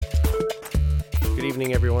Good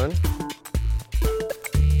evening, everyone.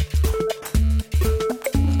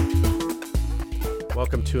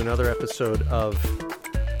 Welcome to another episode of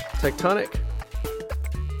Tectonic.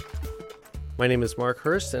 My name is Mark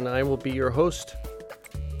Hurst, and I will be your host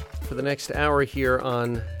for the next hour here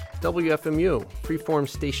on WFMU, freeform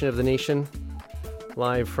station of the nation,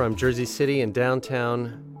 live from Jersey City in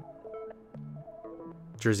downtown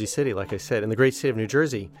Jersey City, like I said, in the great state of New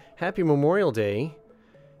Jersey. Happy Memorial Day.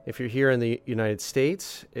 If you're here in the United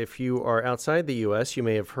States, if you are outside the U.S., you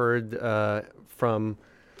may have heard from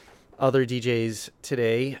other DJs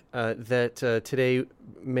today that today,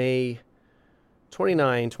 May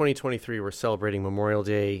 29, 2023, we're celebrating Memorial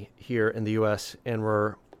Day here in the U.S., and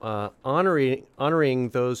we're honoring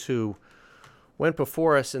those who went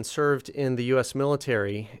before us and served in the U.S.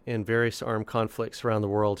 military in various armed conflicts around the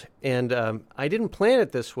world. And I didn't plan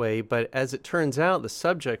it this way, but as it turns out, the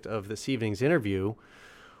subject of this evening's interview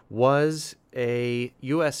was a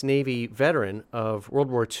U.S. Navy veteran of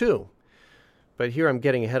World War II. But here I'm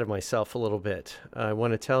getting ahead of myself a little bit. I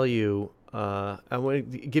want to tell you, I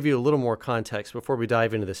want to give you a little more context before we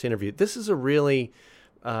dive into this interview. This is a really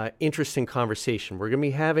interesting conversation we're going to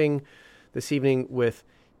be having this evening with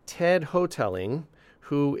Ted Houghtaling,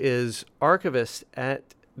 who is archivist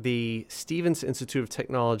at the Stevens Institute of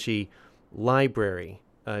Technology Library,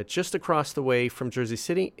 just across the way from Jersey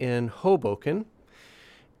City in Hoboken.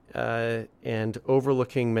 And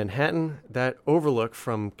overlooking Manhattan. That overlook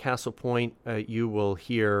from Castle Point, you will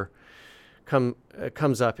hear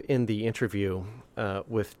comes up in the interview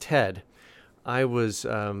with Ted. I was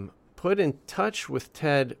put in touch with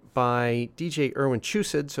Ted by DJ Erwin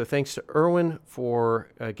Chusid, so thanks to Erwin for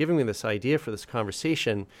giving me this idea for this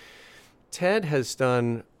conversation. Ted has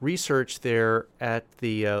done research there at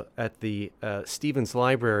the Stevens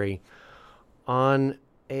Library on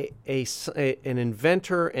an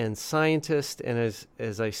inventor and scientist, and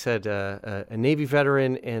as I said, a Navy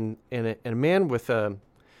veteran and a man with a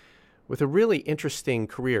really interesting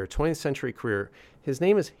career, 20th century career. His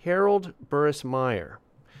name is Harold Burris-Meyer,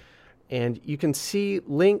 and you can see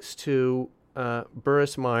links to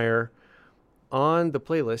Burris-Meyer on the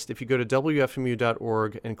playlist if you go to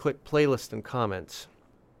wfmu.org and click playlist and comments.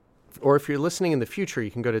 Or if you're listening in the future, you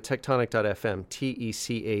can go to tectonic.fm,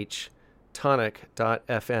 T-E-C-H,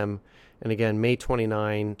 tonic.fm, and again, May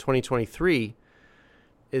 29, 2023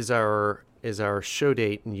 is our show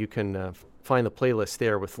date, and you can find the playlist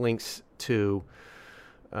there with links to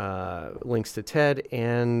Ted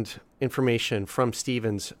and information from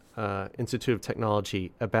Stevens Institute of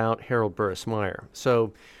Technology about Harold Burris-Meyer.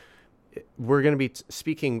 So we're going to be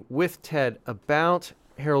speaking with Ted about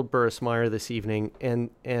Harold Burris-Meyer this evening,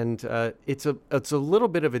 and it's a little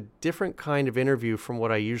bit of a different kind of interview from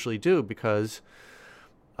what I usually do, because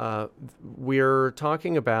we're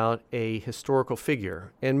talking about a historical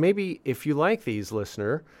figure. And maybe if you like these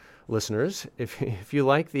listeners, if you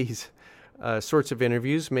like these sorts of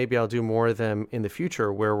interviews, maybe I'll do more of them in the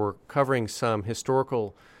future, where we're covering some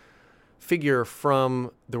historical figure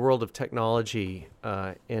from the world of technology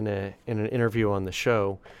in an interview on the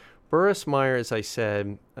show. Burris-Meyer, as I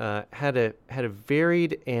said, had a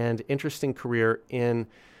varied and interesting career in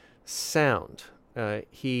sound.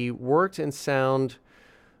 He worked in sound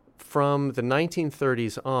from the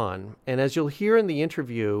 1930s on, and as you'll hear in the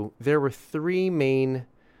interview, there were three main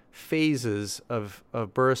phases of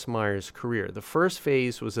Burris-Meyer's career. The first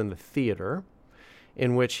phase was in the theater,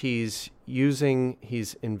 in which he's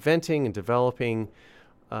inventing and developing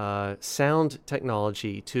sound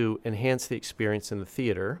technology to enhance the experience in the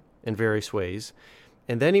theater in various ways.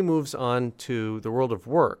 And then he moves on to the world of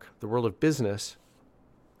work, the world of business,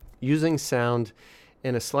 using sound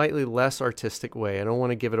in a slightly less artistic way. I don't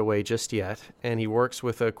want to give it away just yet. And he works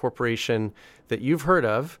with a corporation that you've heard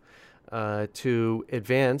of to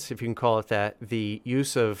advance, if you can call it that, the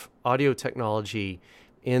use of audio technology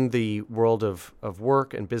in the world of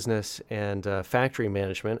work and business and factory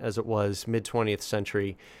management, as it was mid-20th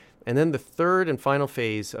century. And then the third and final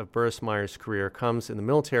phase of Burris-Meyer's career comes in the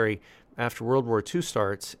military after World War II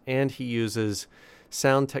starts, and he uses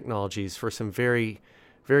sound technologies for some very,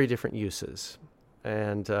 very different uses.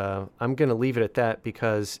 And I'm going to leave it at that,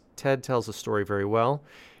 because Ted tells the story very well.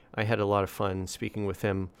 I had a lot of fun speaking with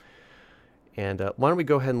him. And why don't we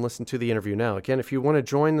go ahead and listen to the interview now? Again, if you want to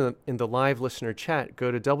join in the live listener chat,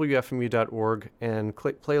 go to wfmu.org and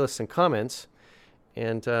click playlists and comments.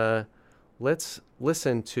 And let's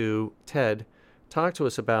listen to Ted talk to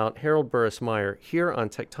us about Harold Burris-Meyer here on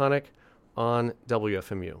Tectonic on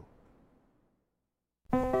WFMU.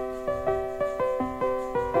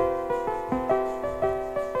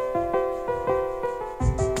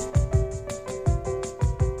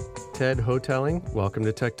 Ted Houghtaling. Welcome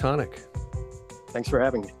to Tectonic. Thanks for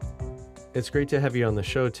having me. It's great to have you on the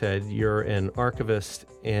show, Ted. You're an archivist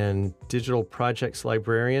and digital projects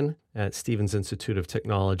librarian at Stevens Institute of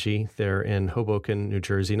Technology. They're in Hoboken, New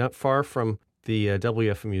Jersey, not far from the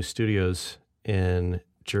WFMU studios in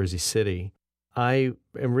Jersey City. I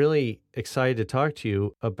am really excited to talk to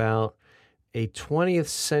you about a 20th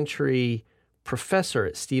century professor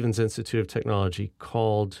at Stevens Institute of Technology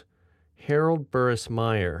called Harold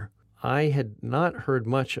Burris-Meyer. I had not heard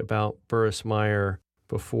much about Burris-Meyer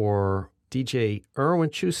before DJ Erwin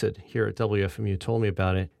Chusad here at WFMU told me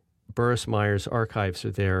about it. Burris-Meyer's archives are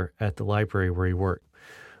there at the library where he worked.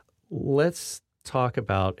 Let's talk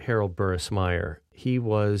about Harold Burris-Meyer. He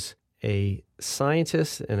was a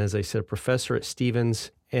scientist and, as I said, a professor at Stevens,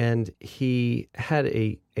 and he had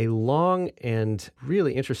a long and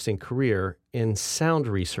really interesting career in sound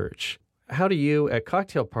research. How do you, at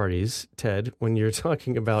cocktail parties, Ted, when you're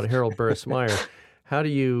talking about Harold Burris-Meyer, how do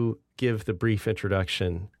you give the brief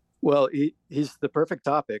introduction? Well, he's the perfect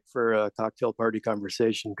topic for a cocktail party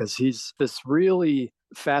conversation because he's this really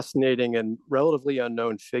fascinating and relatively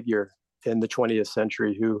unknown figure in the 20th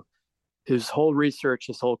century whose whole research,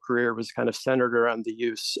 his whole career was kind of centered around the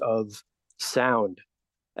use of sound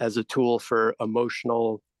as a tool for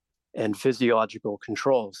emotional and physiological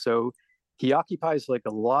control. So he occupies like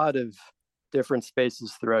a lot of different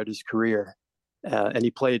spaces throughout his career. And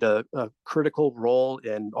he played a critical role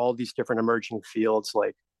in all these different emerging fields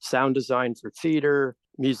like sound design for theater,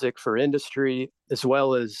 music for industry, as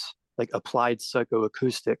well as like applied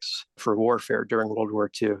psychoacoustics for warfare during World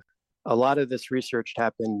War II. A lot of this research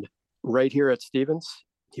happened right here at Stevens.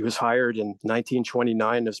 He was hired in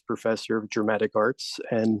 1929 as professor of dramatic arts,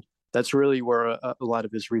 and that's really where a lot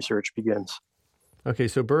of his research begins. Okay,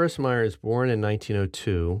 so Burris-Meyer is born in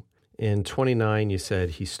 1902. In 29, you said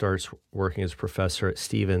he starts working as professor at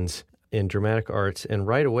Stevens in dramatic arts, and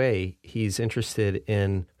right away he's interested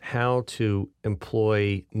in how to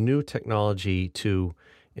employ new technology to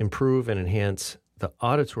improve and enhance the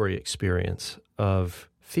auditory experience of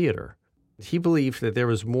theater. He believed that there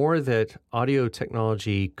was more that audio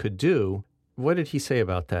technology could do. What did he say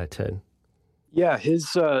about that, Ted? Yeah,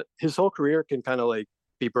 his whole career can kind of like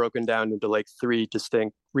be broken down into like three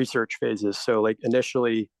distinct research phases. So like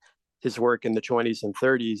initially, his work in the 20s and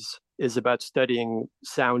 30s is about studying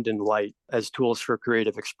sound and light as tools for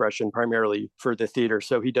creative expression, primarily for the theater.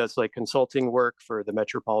 So he does like consulting work for the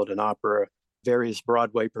Metropolitan Opera, various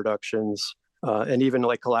Broadway productions, and even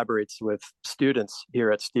like collaborates with students here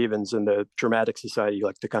at Stevens in the Dramatic Society,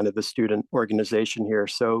 like the student organization here.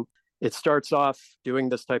 So it starts off doing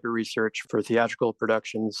this type of research for theatrical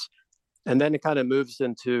productions. And then it kind of moves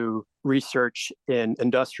into research in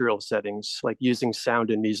industrial settings, like using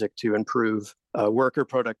sound and music to improve worker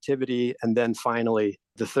productivity. And then finally,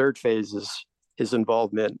 the third phase is his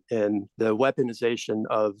involvement in the weaponization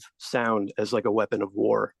of sound as like a weapon of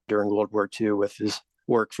war during World War II with his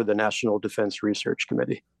work for the National Defense Research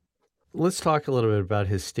Committee. Let's talk a little bit about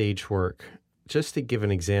his stage work, just to give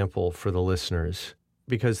an example for the listeners,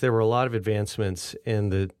 because there were a lot of advancements in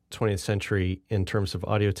the 20th century in terms of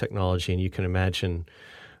audio technology, and you can imagine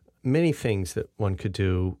many things that one could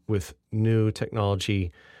do with new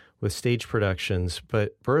technology with stage productions.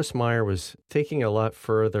 But Burris-Meyer was taking a lot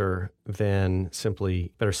further than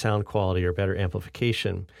simply better sound quality or better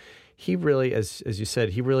amplification. He really, as you said,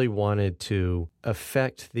 he really wanted to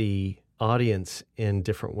affect the audience in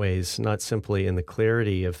different ways, not simply in the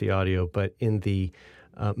clarity of the audio, but in the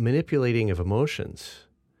manipulating of emotions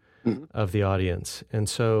of the audience. And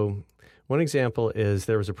so one example is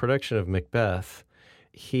there was a production of Macbeth.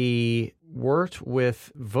 He worked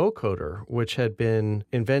with vocoder, which had been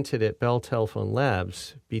invented at Bell Telephone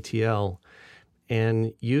Labs, BTL,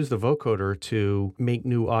 and used the vocoder to make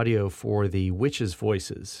new audio for the witches'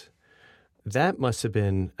 voices. That must have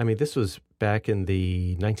been, this was back in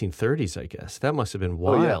the 1930s, I guess. That must have been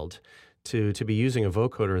wild to be using a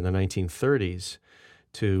vocoder in the 1930s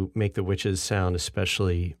to make the witches sound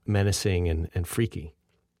especially menacing and freaky.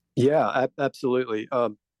 Yeah, absolutely.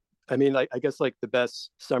 I guess like the best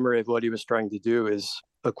summary of what he was trying to do is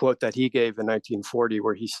a quote that he gave in 1940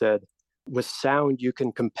 where he said, "With sound, you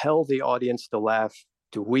can compel the audience to laugh,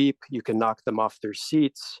 to weep, you can knock them off their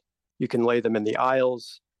seats, you can lay them in the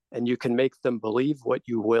aisles, and you can make them believe what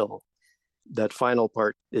you will." That final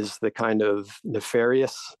part is the kind of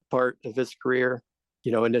nefarious part of his career.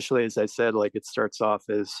 Initially, as I said, like it starts off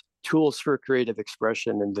as tools for creative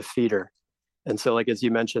expression in the theater. And so, like, as you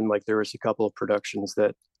mentioned, like there was a couple of productions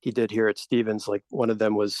that he did here at Stevens. Like one of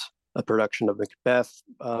them was a production of Macbeth,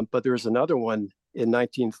 but there was another one in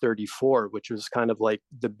 1934, which was kind of like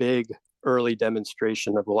the big early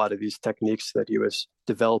demonstration of a lot of these techniques that he was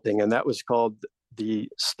developing. And that was called the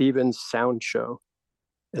Stevens Sound Show.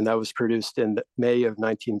 And that was produced in May of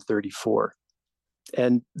 1934.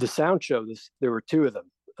 And the sound show, there were two of them.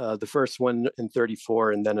 The first one in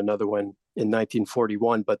 34 and then another one in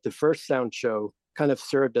 1941. But the first sound show kind of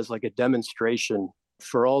served as like a demonstration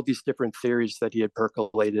for all these different theories that he had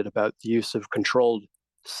percolated about the use of controlled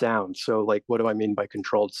sound. So like, what do I mean by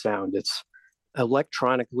controlled sound? It's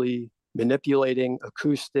electronically manipulating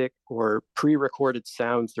acoustic or pre-recorded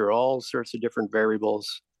sound through all sorts of different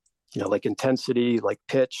variables, like intensity, like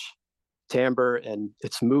pitch, timbre, and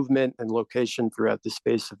its movement and location throughout the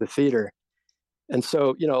space of the theater. And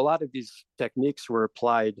so, a lot of these techniques were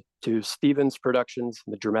applied to Stevens productions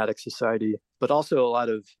in the Dramatic Society, but also a lot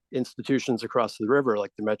of institutions across the river,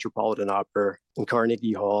 like the Metropolitan Opera and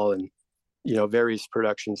Carnegie Hall, and, various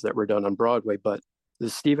productions that were done on Broadway. But the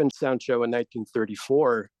Stevens Sound Show in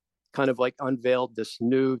 1934 kind of like unveiled this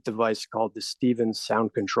new device called the Stevens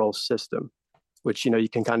Sound Control System, which, you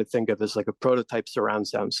can kind of think of as like a prototype surround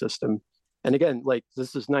sound system. And again, like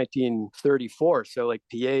this is 1934. So like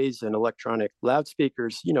PAs and electronic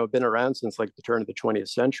loudspeakers, have been around since like the turn of the 20th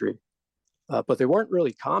century. But they weren't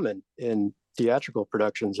really common in theatrical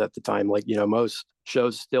productions at the time. Like, most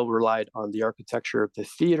shows still relied on the architecture of the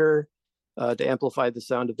theater to amplify the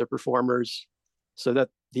sound of the performers. So that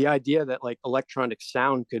the idea that like electronic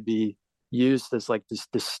sound could be used as like this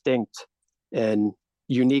distinct and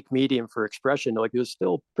unique medium for expression, like it was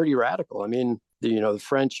still pretty radical. I mean, the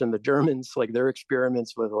French and the Germans, like their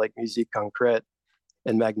experiments with like musique concrète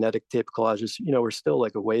and magnetic tape collages, were still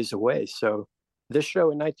like a ways away. So this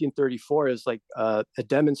show in 1934 is like a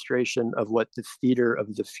demonstration of what the theater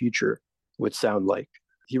of the future would sound like.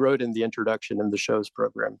 He wrote in the introduction in the show's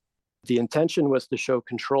program, the intention was to show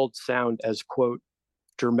controlled sound as, quote,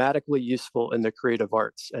 dramatically useful in the creative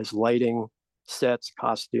arts as lighting, sets,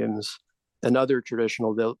 costumes, and other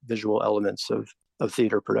traditional visual elements of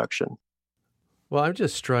theater production. Well, I'm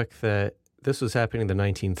just struck that this was happening in the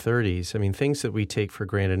 1930s. I mean, things that we take for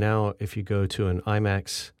granted now, if you go to an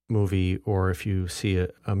IMAX movie or if you see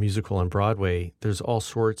a musical on Broadway, there's all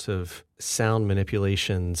sorts of sound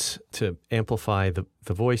manipulations to amplify the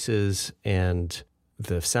voices and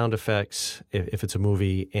the sound effects, if it's a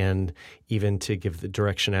movie, and even to give the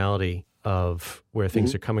directionality of where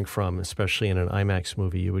things are coming from, especially in an IMAX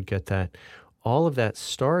movie, you would get that. All of that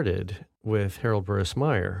started with Harold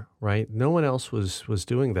Burris-Meyer, right? No one else was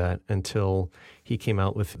doing that until he came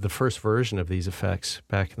out with the first version of these effects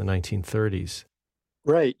back in the 1930s.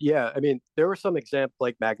 Right, yeah. I mean, there were some examples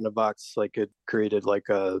like Magnavox, like it created like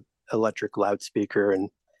a electric loudspeaker, and,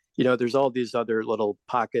 there's all these other little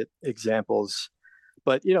pocket examples.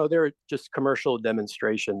 But, they're just commercial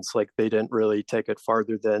demonstrations. Like they didn't really take it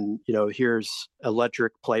farther than, here's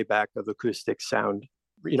electric playback of acoustic sound.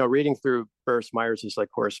 Reading through Burris-Meyer's like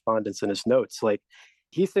correspondence and his notes, like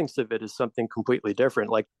he thinks of it as something completely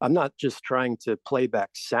different. Like I'm not just trying to play back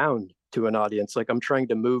sound to an audience. Like I'm trying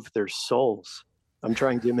to move their souls. I'm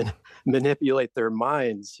trying to manipulate their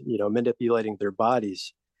minds, manipulating their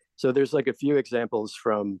bodies. So there's like a few examples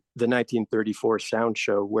from the 1934 sound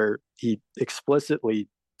show where he explicitly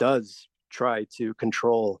does try to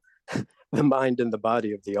control the mind and the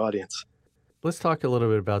body of the audience. Let's talk a little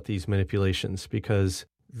bit about these manipulations, because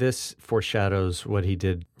this foreshadows what he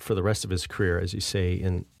did for the rest of his career, as you say,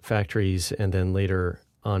 in factories and then later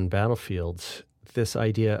on battlefields. This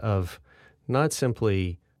idea of not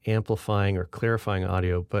simply amplifying or clarifying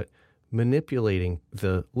audio, but manipulating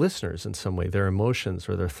the listeners in some way, their emotions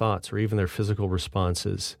or their thoughts or even their physical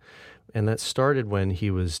responses. And that started when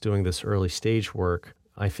he was doing this early stage work.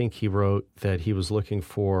 I think he wrote that he was looking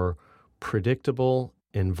for predictable,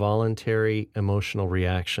 involuntary emotional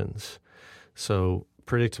reactions. So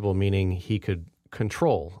predictable meaning he could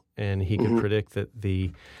control and he could predict that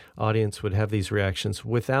the audience would have these reactions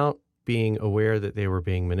without being aware that they were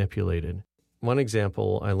being manipulated. One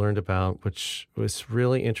example I learned about, which was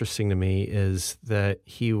really interesting to me, is that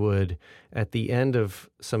he would, at the end of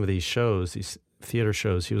some of these shows, these theater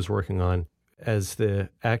shows he was working on, as the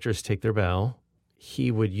actors take their bow,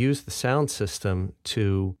 he would use the sound system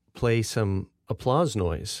to play some applause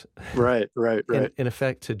noise. Right. In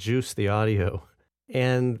effect, to juice the audio.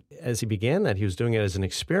 And as he began that, he was doing it as an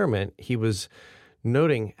experiment. He was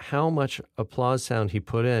noting how much applause sound he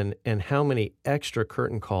put in and how many extra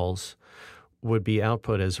curtain calls would be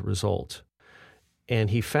output as a result.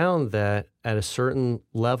 And he found that at a certain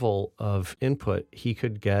level of input, he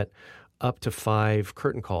could get up to 5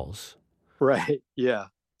 curtain calls. Right, yeah.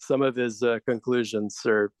 Some of his conclusions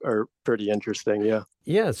are pretty interesting, yeah.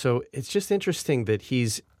 Yeah, so it's just interesting that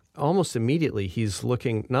he's almost immediately he's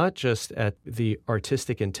looking not just at the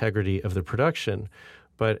artistic integrity of the production,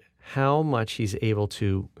 but how much he's able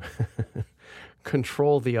to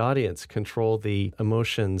control the audience, control the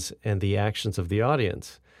emotions and the actions of the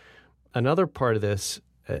audience. Another part of this,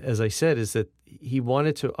 as I said, is that he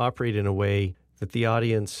wanted to operate in a way that the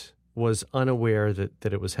audience was unaware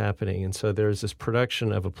that it was happening. And so there's this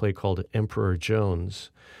production of a play called Emperor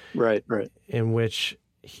Jones. Right. In which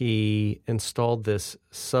he installed this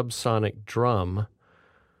subsonic drum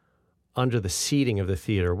under the seating of the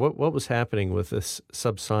theater. What was happening with this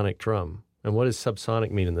subsonic drum? And what does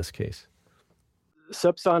subsonic mean in this case?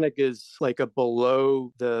 Subsonic is like a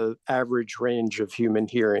below the average range of human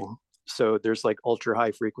hearing. So there's like ultra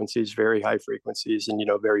high frequencies, very high frequencies, and,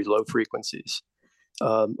 very low frequencies.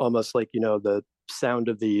 Almost like, the sound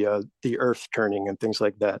of the earth turning and things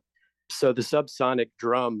like that. So the subsonic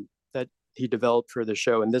drum that he developed for the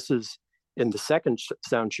show, and this is in the second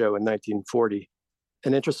sound show in 1940.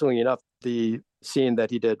 And interestingly enough, the scene that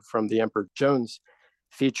he did from the Emperor Jones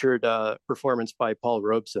featured a performance by Paul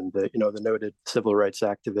Robeson, the noted civil rights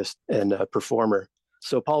activist and performer.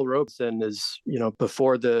 So Paul Robeson is,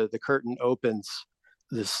 before the curtain opens,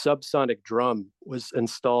 the subsonic drum was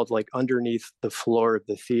installed like underneath the floor of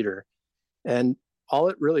the theater. And all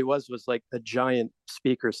it really was like a giant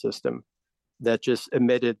speaker system that just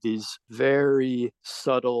emitted these very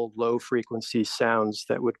subtle, low frequency sounds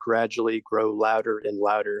that would gradually grow louder and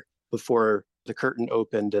louder before the curtain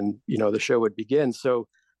opened and, the show would begin. So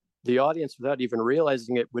the audience, without even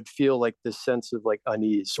realizing it, would feel like this sense of like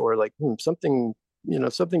unease or like something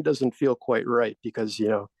doesn't feel quite right because,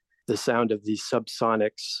 the sound of these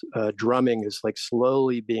subsonics drumming is like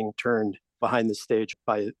slowly being turned behind the stage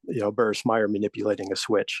by, Burris-Meyer manipulating a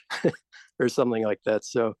switch or something like that.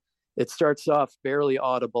 So it starts off barely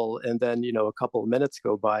audible, and then, a couple of minutes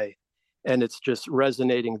go by and it's just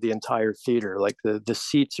resonating the entire theater. Like the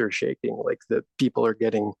seats are shaking, like the people are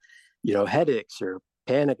getting, headaches or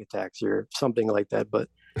panic attacks or something like that. But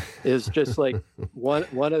it's just like one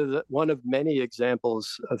of many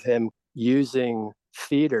examples of him using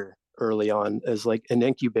theater early on as like an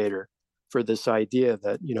incubator for this idea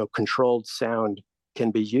that, controlled sound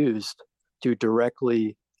can be used to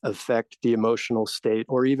directly affect the emotional state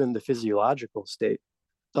or even the physiological state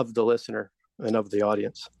of the listener and of the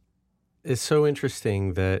audience. It's so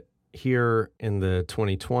interesting that here in the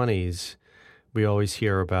 2020s, we always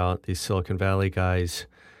hear about these Silicon Valley guys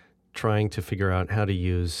trying to figure out how to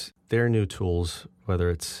use their new tools, whether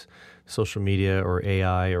it's social media or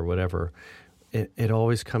AI or whatever. It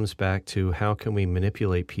always comes back to how can we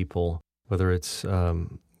manipulate people, whether it's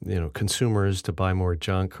consumers to buy more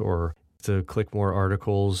junk or to click more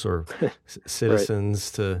articles or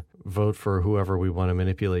citizens to vote for whoever we want to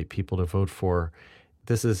manipulate people to vote for.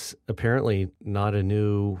 This is apparently not a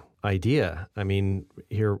new idea. I mean,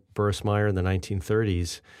 here Burris-Meyer in the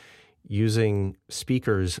 1930s, using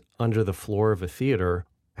speakers under the floor of a theater,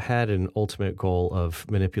 had an ultimate goal of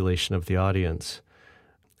manipulation of the audience.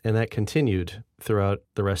 And that continued throughout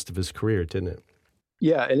the rest of his career, didn't it?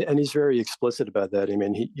 Yeah, and he's very explicit about that. I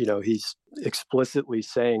mean, he's explicitly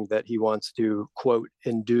saying that he wants to, quote,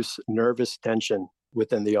 induce nervous tension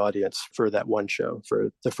within the audience for that one show, for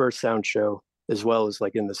the first sound show, as well as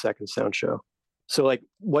like in the second sound show. So like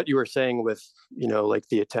what you were saying with, like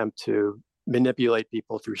the attempt to manipulate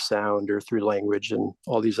people through sound or through language and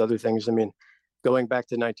all these other things. I mean, going back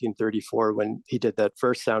to 1934, when he did that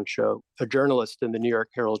first sound show, a journalist in the New York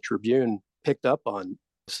Herald Tribune picked up on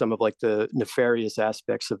some of like the nefarious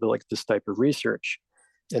aspects of this type of research.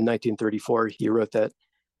 In 1934, he wrote that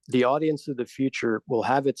the audience of the future will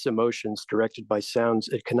have its emotions directed by sounds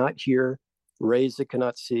it cannot hear, rays it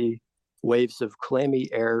cannot see, waves of clammy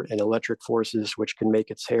air and electric forces which can make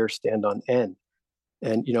its hair stand on end.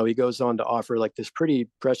 And, he goes on to offer like this pretty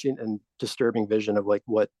prescient and disturbing vision of like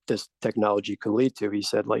what this technology could lead to. He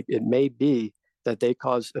said, like, it may be that they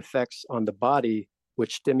cause effects on the body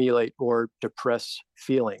which stimulate or depress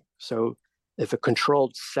feeling. So if a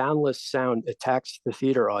controlled soundless sound attacks the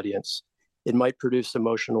theater audience, it might produce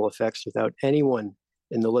emotional effects without anyone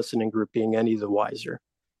in the listening group being any the wiser.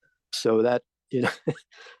 So that,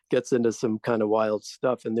 gets into some kind of wild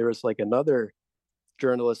stuff. And there was like another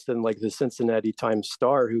journalist in like the Cincinnati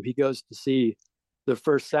Times-Star who he goes to see the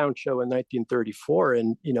first sound show in 1934.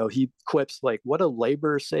 And, he quips like, what a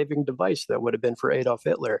labor-saving device that would have been for Adolf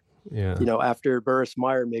Hitler. Yeah. After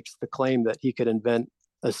Burris-Meyer makes the claim that he could invent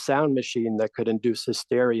a sound machine that could induce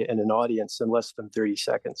hysteria in an audience in less than 30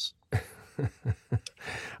 seconds.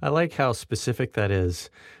 I like how specific that is.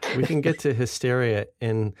 We can get to hysteria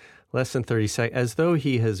in less than 30 seconds, as though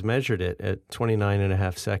he has measured it at 29 and a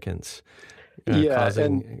half seconds. Yeah, and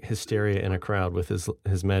causing hysteria in a crowd with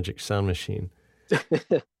his magic sound machine.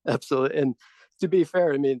 absolutely. And to be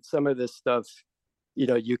fair, I mean, some of this stuff,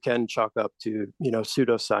 you can chalk up to,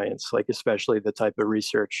 pseudoscience, like especially the type of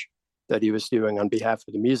research that he was doing on behalf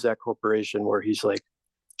of the Muzak Corporation, where he's like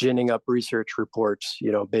ginning up research reports,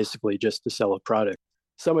 basically just to sell a product.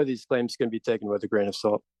 Some of these claims can be taken with a grain of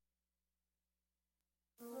salt.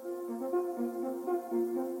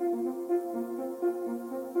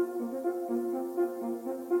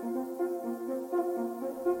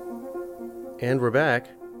 And we're back.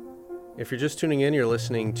 If you're just tuning in, you're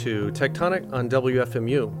listening to Tectonic on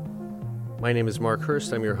WFMU. My name is Mark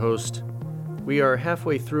Hurst. I'm your host. We are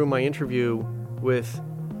halfway through my interview with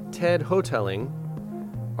Ted Houghtaling,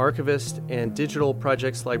 archivist and digital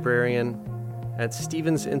projects librarian at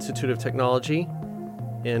Stevens Institute of Technology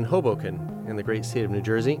in Hoboken, in the great state of New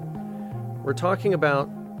Jersey. We're talking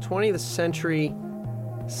about 20th century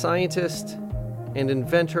scientist and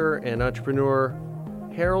inventor and entrepreneur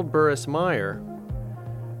Harold Burris-Meyer,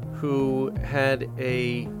 who had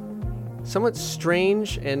a somewhat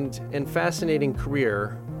strange and fascinating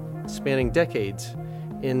career spanning decades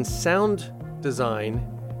in sound design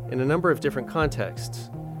in a number of different contexts.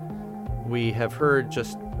 We have heard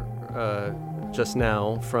just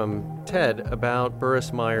now from Ted about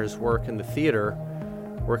Burris-Meyer's work in the theater,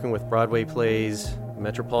 working with Broadway plays,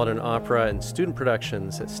 Metropolitan Opera, and student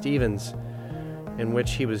productions at Stevens, in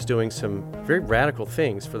which he was doing some very radical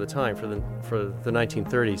things for the time, for the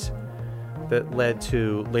 1930s, that led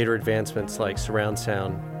to later advancements like surround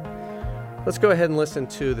sound. Let's go ahead and listen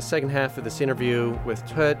to the second half of this interview with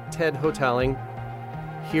Ted Houghtaling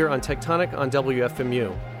here on Tectonic on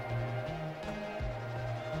WFMU.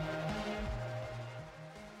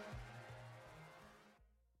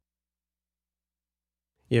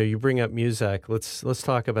 You bring up Muzak. Let's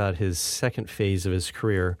talk about his second phase of his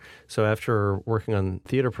career. So after working on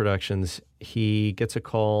theater productions, he gets a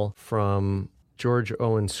call from George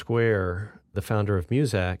Owen Square, the founder of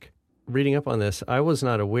Muzak. Reading up on this, I was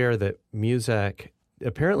not aware that Muzak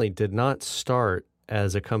apparently did not start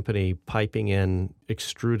as a company piping in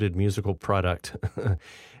extruded musical product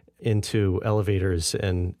into elevators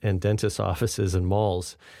and dentist offices and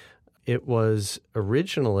malls. It was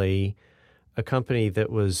originally a company that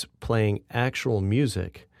was playing actual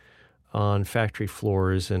music on factory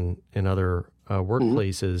floors and other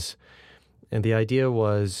workplaces. And the idea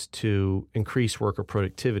was to increase worker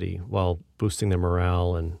productivity while boosting their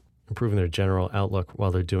morale and improving their general outlook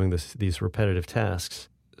while they're doing these repetitive tasks.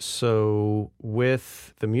 So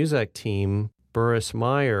with the Muzak team,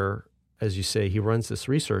 Burris-Meyer, as you say, he runs this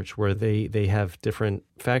research where they have different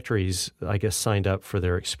factories, I guess, signed up for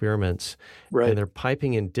their experiments. Right. And they're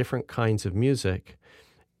piping in different kinds of music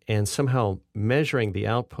and somehow measuring the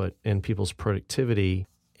output and people's productivity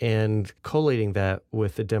and collating that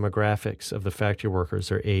with the demographics of the factory workers,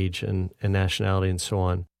 their age and nationality and so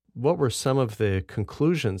on. What were some of the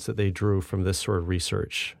conclusions that they drew from this sort of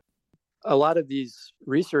research? A lot of these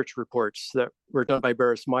research reports that were done by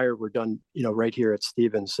Burris-Meyer were done, right here at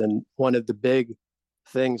Stevens. And one of the big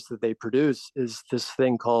things that they produce is this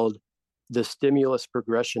thing called the stimulus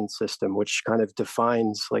progression system, which kind of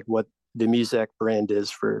defines like what the Muzak brand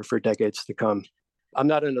is for decades to come. I'm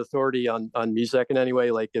not an authority on Muzak in any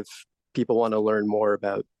way. Like if people want to learn more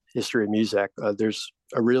about history of Muzak, there's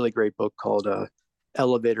a really great book called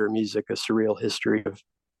Elevator Music, A Surreal History of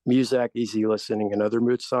Muzak, Easy Listening, and Other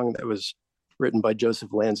Mood Song that was written by Joseph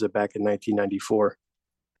Lanza back in 1994.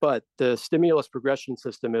 But the stimulus progression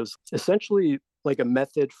system is essentially like a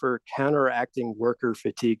method for counteracting worker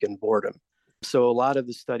fatigue and boredom. So a lot of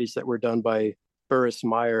the studies that were done by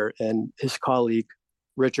Burris-Meyer and his colleague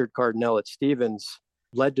Richard Cardinell at Stevens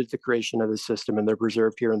led to the creation of the system, and they're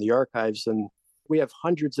preserved here in the archives. And we have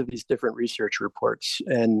hundreds of these different research reports,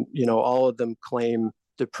 and all of them claim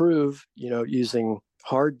to prove, using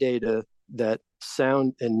hard data, that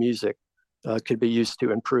sound and music could be used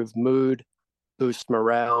to improve mood, boost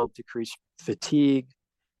morale, decrease fatigue,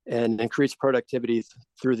 and increase productivity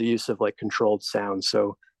through the use of like controlled sound.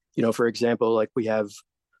 So, for example, like we have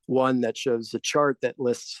one that shows a chart that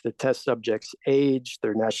lists the test subjects' age,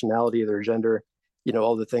 their nationality, their gender,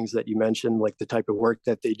 all the things that you mentioned, like the type of work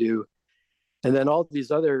that they do. And then all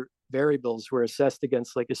these other variables were assessed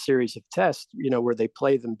against like a series of tests, where they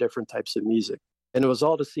play them different types of music. And it was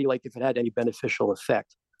all to see like if it had any beneficial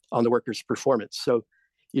effect on the workers' performance. So,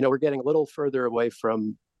 we're getting a little further away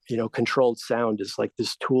from, controlled sound as like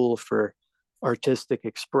this tool for artistic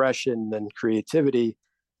expression and creativity.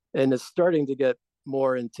 And it's starting to get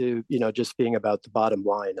more into, just being about the bottom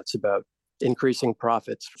line. It's about increasing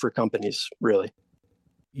profits for companies, really.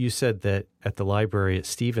 You said that at the library at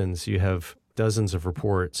Stevens, you have dozens of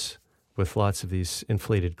reports with lots of these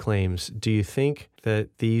inflated claims. Do you think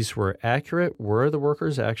that these were accurate? Were the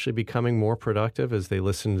workers actually becoming more productive as they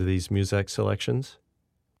listened to these Muzak selections?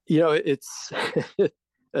 It's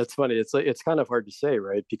it's funny. It's kind of hard to say,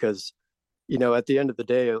 right? Because at the end of the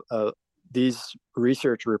day, these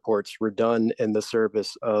research reports were done in the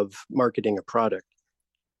service of marketing a product.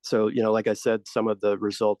 So, like I said, some of the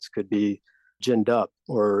results could be ginned up,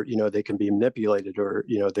 or, they can be manipulated, or,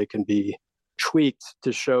 they can be tweaked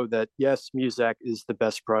to show that, yes, Muzak is the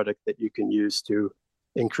best product that you can use to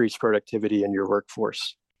increase productivity in your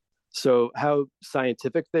workforce. So how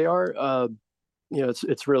scientific they are,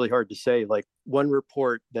 it's really hard to say. Like, one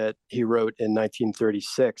report that he wrote in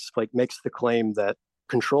 1936, makes the claim that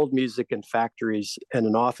controlled music in factories and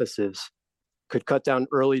in offices could cut down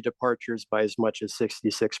early departures by as much as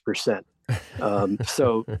 66%.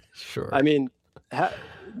 So, Sure. I mean,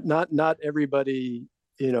 not everybody,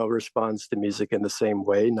 responds to music in the same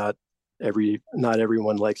way. Not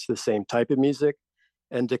everyone likes the same type of music,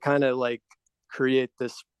 and to kind of create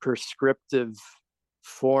this prescriptive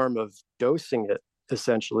form of dosing it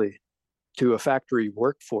essentially to a factory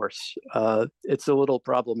workforce, it's a little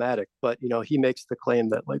problematic. But he makes the claim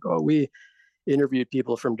that we interviewed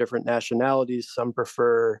people from different nationalities. Some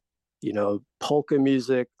prefer polka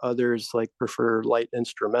music, others prefer light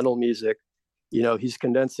instrumental music. He's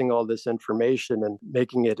condensing all this information and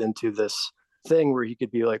making it into this thing where he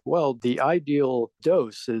could be like, well, the ideal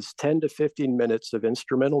dose is 10 to 15 minutes of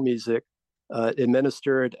instrumental music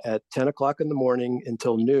administered at 10 o'clock in the morning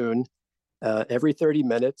until noon, every 30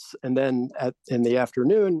 minutes. And then in the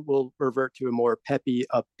afternoon, we'll revert to a more peppy,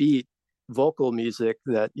 upbeat vocal music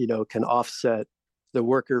that, can offset the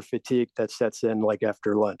worker fatigue that sets in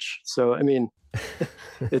after lunch. So, I mean,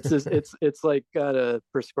 it's like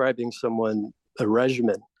prescribing someone a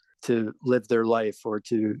regimen to live their life, or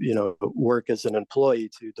to, work as an employee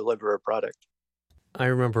to deliver a product. I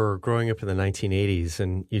remember growing up in the 1980s,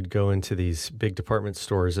 and you'd go into these big department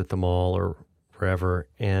stores at the mall or wherever,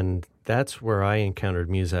 and that's where I encountered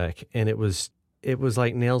Muzak, and it was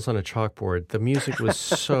like nails on a chalkboard. The music was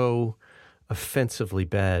so offensively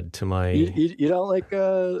bad to my. You don't like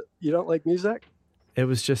Muzak? It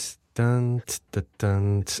was just dun dun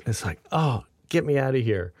dun. It's like, oh, get me out of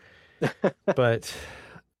here. But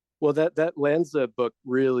well, that Lanza book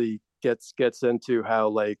really gets into how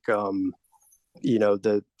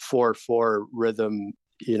the 4/4 rhythm,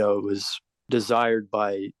 was desired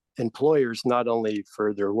by employers, not only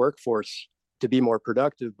for their workforce to be more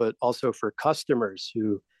productive, but also for customers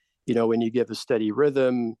who, when you give a steady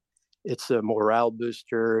rhythm, it's a morale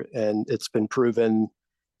booster, and it's been proven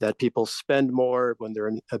that people spend more when they're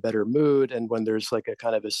in a better mood, and when there's a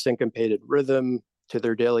kind of a syncopated rhythm to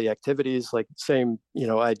their daily activities, same,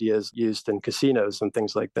 ideas used in casinos and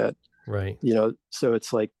things like that. Right. So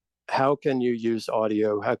it's how can you use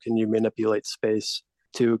audio? How can you manipulate space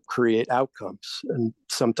to create outcomes? And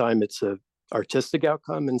sometimes it's a artistic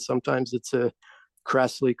outcome, and sometimes it's a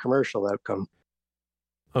crassly commercial outcome.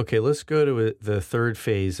 Okay, let's go to the third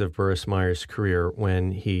phase of Burris-Meyer's career,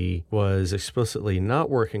 when he was explicitly not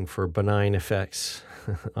working for benign effects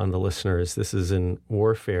on the listeners. This is in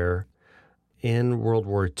warfare. In World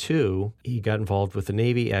War II, he got involved with the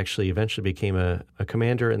Navy, actually eventually became a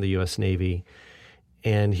commander in the U.S. Navy,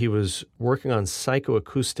 and he was working on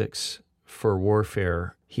psychoacoustics for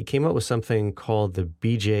warfare. He came up with something called the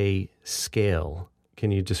BJ scale.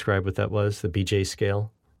 Can you describe what that was, the BJ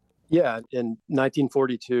scale? Yeah, in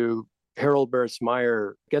 1942, Harold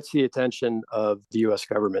Burris-Meyer gets the attention of the U.S.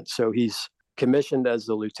 government. So he's commissioned as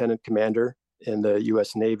the lieutenant commander in the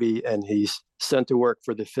U.S. Navy, and he's sent to work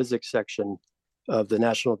for the physics section of the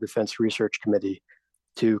National Defense Research Committee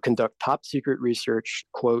to conduct top secret research,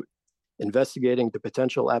 quote, investigating the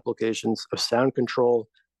potential applications of sound control,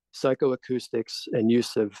 psychoacoustics, and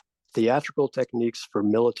use of theatrical techniques for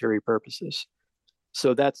military purposes.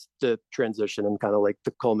 So that's the transition and kind of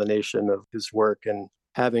the culmination of his work, and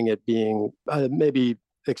having it being maybe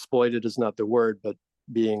exploited is not the word, but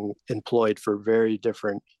being employed for very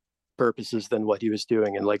different purposes than what he was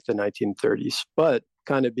doing in the 1930s, but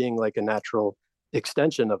kind of being a natural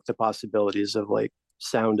extension of the possibilities of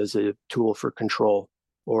sound as a tool for control,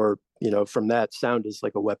 or, from that, sound as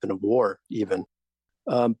a weapon of war even.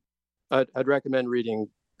 I'd recommend reading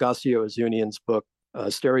Gosio Azunian's book,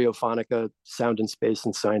 Stereophonica, Sound in Space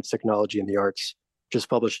and Science, Technology, and the Arts, just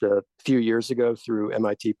published a few years ago through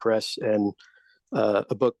MIT Press, and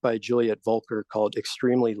a book by Juliet Volker called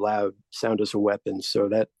Extremely Loud, Sound as a Weapon. So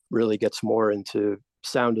that really gets more into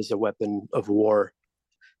sound as a weapon of war.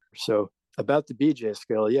 So about the BJ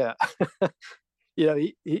scale, yeah,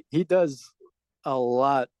 he does a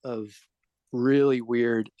lot of really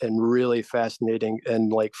weird and really fascinating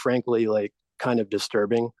and like frankly like kind of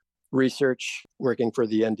disturbing research working for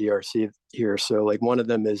the NDRC here. So like one of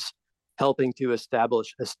them is helping to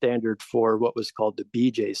establish a standard for what was called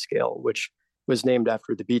the BJ scale, which was named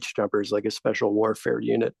after the beach jumpers, like a special warfare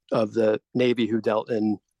unit of the Navy who dealt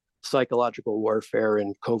in psychological warfare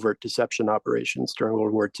and covert deception operations during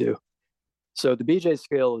World War II. So the BJ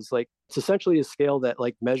scale is like, it's essentially a scale that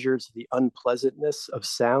like measures the unpleasantness of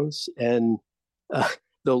sounds and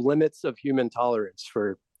the limits of human tolerance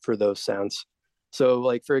for those sounds. So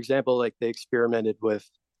like, for example, like they experimented with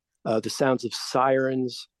the sounds of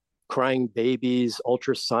sirens, crying babies,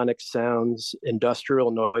 ultrasonic sounds,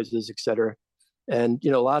 industrial noises, etc. And,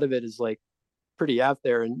 a lot of it is like pretty out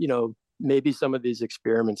there. And, maybe some of these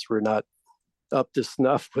experiments were not up to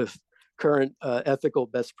snuff with current ethical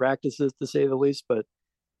best practices, to say the least. But,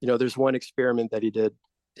 there's one experiment that he did.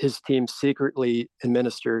 His team secretly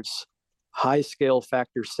administers high scale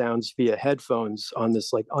factor sounds via headphones on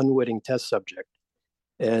this like unwitting test subject.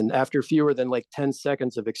 And after fewer than like 10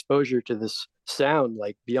 seconds of exposure to this sound,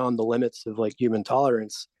 like beyond the limits of like human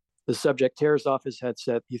tolerance, the subject tears off his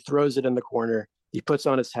headset, he throws it in the corner, he puts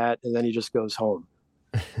on his hat, and then he just goes home.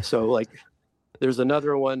 So like there's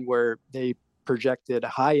another one where they projected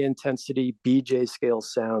high intensity BJ scale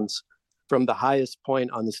sounds from the highest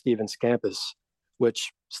point on the Stevens campus,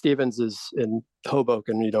 which Stevens is in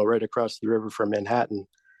Hoboken, right across the river from Manhattan.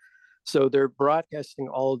 So they're broadcasting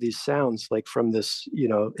all of these sounds like from this,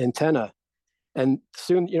 antenna. And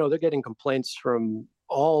soon, they're getting complaints from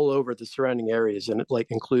all over the surrounding areas. And it like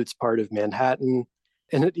includes part of Manhattan.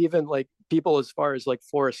 And it even like people as far as like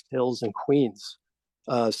Forest Hills and Queens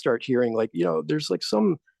start hearing like, there's like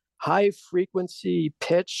some high frequency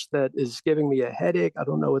pitch that is giving me a headache. I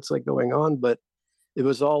don't know what's like going on, but it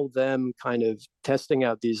was all them kind of testing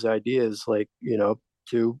out these ideas like,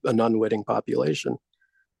 to an unwitting population.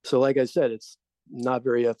 So like I said, it's not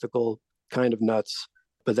very ethical, kind of nuts,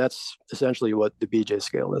 but that's essentially what the BJ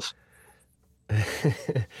scale is.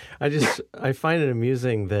 I find it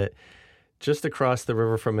amusing that just across the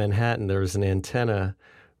river from Manhattan, there was an antenna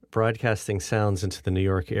broadcasting sounds into the New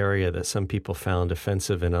York area that some people found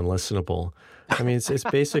offensive and unlistenable. I mean, it's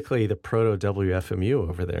basically the proto WFMU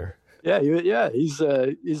over there. Yeah, he's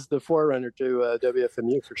the forerunner to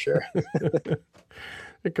WFMU for sure.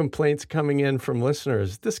 The complaints coming in from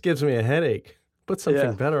listeners, this gives me a headache. Put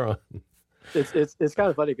something better on. It's kind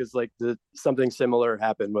of funny because like something similar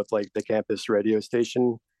happened with like the campus radio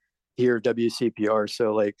station here, WCPR.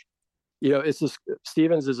 So like,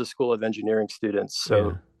 Stevens is a school of engineering students.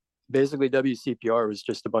 So basically WCPR was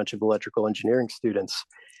just a bunch of electrical engineering students.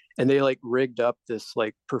 And they like rigged up this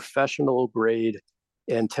like professional grade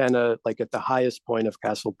antenna, like at the highest point of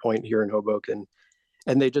Castle Point here in Hoboken.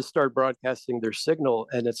 And they just start broadcasting their signal.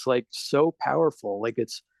 And it's like so powerful. Like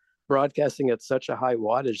it's broadcasting at such a high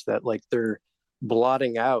wattage that like they're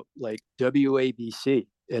blotting out like WABC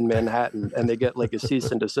in Manhattan. And they get like a cease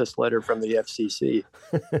and desist letter from the FCC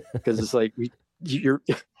because it's like, you're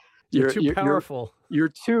too powerful.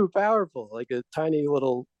 You're too powerful. Like a tiny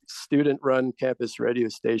little student run campus radio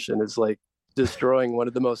station is like destroying one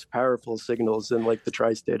of the most powerful signals in like the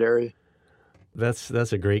tri-state area. That's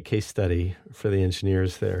a great case study for the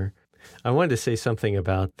engineers there. I wanted to say something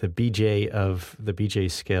about the BJ of the BJ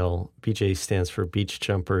scale. BJ stands for beach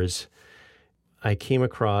jumpers. I came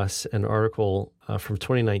across an article from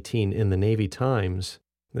 2019 in the Navy Times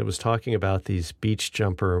that was talking about these beach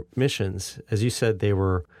jumper missions. As you said, they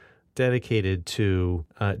were dedicated to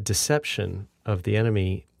deception of the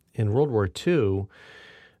enemy in World War II.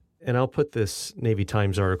 And I'll put this Navy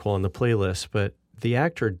Times article on the playlist, but the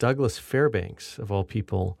actor Douglas Fairbanks, of all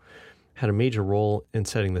people, had a major role in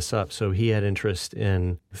setting this up. So he had interest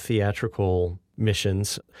in theatrical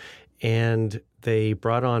missions, and they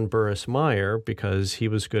brought on Burris-Meyer because he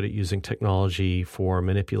was good at using technology for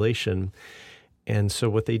manipulation. And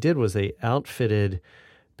so what they did was they outfitted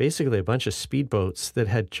basically a bunch of speedboats that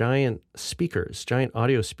had giant speakers, giant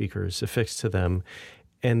audio speakers affixed to them,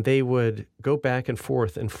 and they would go back and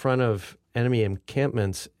forth in front of enemy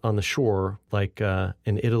encampments on the shore, like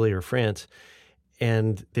in Italy or France,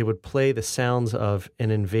 and they would play the sounds of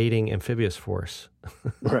an invading amphibious force.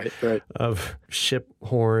 Right. Of ship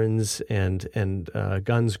horns and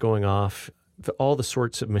guns going off, all the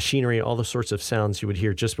sorts of machinery, all the sorts of sounds you would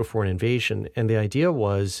hear just before an invasion. And the idea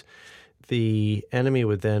was the enemy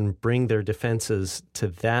would then bring their defenses to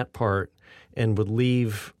that part and would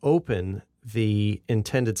leave open the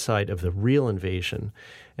intended site of the real invasion.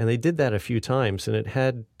 And they did that a few times, and it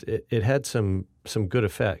had some good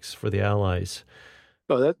effects for the Allies.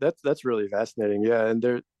 Oh, that's really fascinating. Yeah,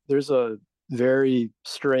 and there's a very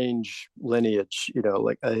strange lineage,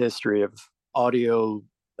 like a history of audio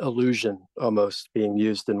illusion almost being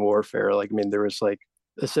used in warfare. Like, I mean, there was like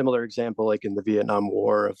a similar example, like in the Vietnam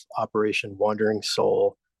War of Operation Wandering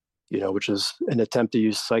Soul, which is an attempt to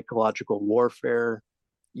use psychological warfare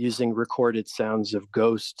using recorded sounds of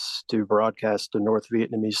ghosts to broadcast to North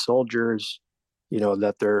Vietnamese soldiers,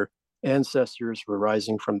 that their ancestors were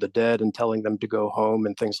rising from the dead and telling them to go home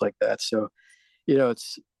and things like that. So,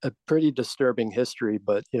 it's a pretty disturbing history,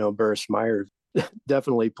 but, Burris-Meyer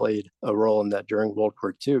definitely played a role in that during World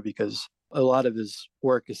War II, because a lot of his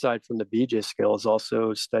work, aside from the BJ scale, is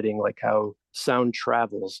also studying like how sound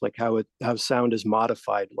travels, like how sound is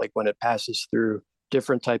modified, like when it passes through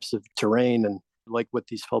different types of terrain. And like with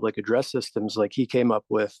these public address systems, like he came up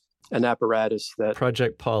with an apparatus that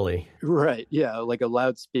Project Polly. Right. Yeah. Like a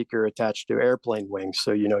loudspeaker attached to airplane wings.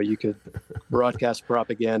 So, you could broadcast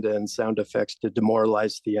propaganda and sound effects to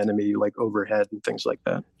demoralize the enemy, like overhead and things like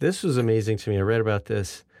that. This was amazing to me. I read about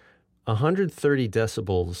this. 130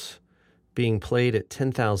 decibels being played at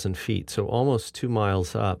 10,000 feet, so almost 2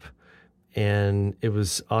 miles up. And it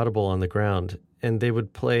was audible on the ground. And they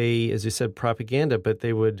would play, as you said, propaganda, but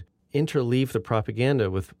they would interleave the propaganda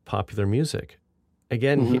with popular music.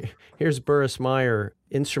 Again, here's Burris-Meyer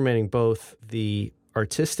instrumenting both the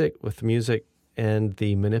artistic with music and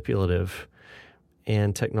the manipulative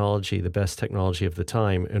and technology, the best technology of the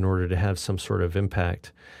time, in order to have some sort of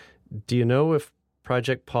impact. Do you know if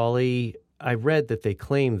Project Polly, I read that they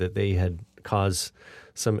claimed that they had caused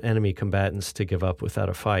some enemy combatants to give up without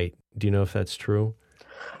a fight. Do you know if that's true?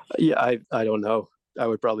 Yeah, I don't know. I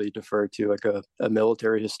would probably defer to like a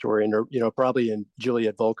military historian, or, probably in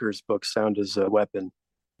Juliet Volker's book, Sound as a Weapon,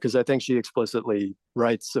 because I think she explicitly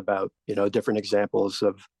writes about, different examples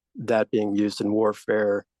of that being used in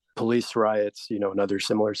warfare, police riots, and other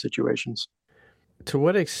similar situations. To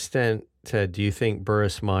what extent, Ted, do you think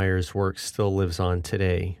Burris-Meyer's work still lives on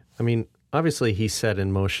today? I mean, obviously he set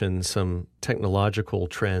in motion some technological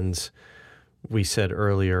trends. We said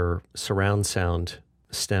earlier, surround sound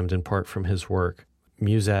stemmed in part from his work.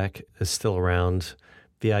 Muzak is still around.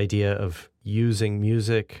 The idea of using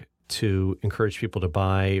music to encourage people to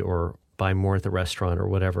buy or buy more at the restaurant or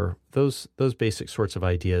whatever, those basic sorts of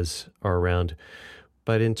ideas are around.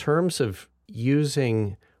 But in terms of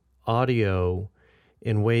using audio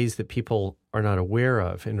in ways that people are not aware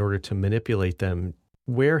of in order to manipulate them,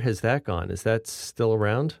 where has that gone? Is that still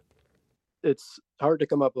around? It's hard to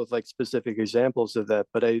come up with like specific examples of that,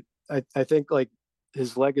 but I think like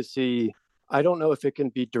his legacy, I don't know if it can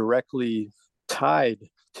be directly tied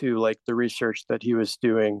to like the research that he was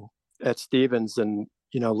doing at Stevens and,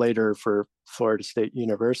 later for Florida State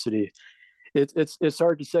University. It's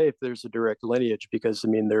hard to say if there's a direct lineage, because, I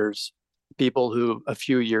mean, there's people who a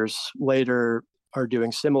few years later are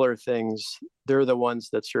doing similar things. They're the ones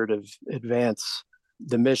that sort of advance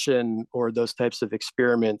the mission or those types of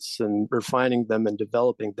experiments and refining them and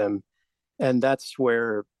developing them. And that's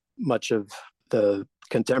where much of the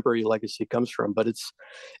contemporary legacy comes from. But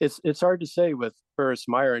it's hard to say with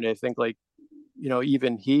Burris-Meyer. And I think like,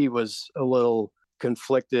 even he was a little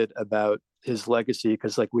conflicted about his legacy,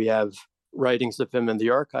 because like we have writings of him in the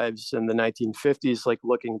archives in the 1950s, like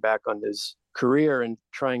looking back on his career and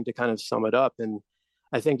trying to kind of sum it up. And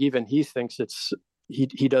I think even he thinks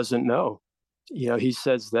he doesn't know. He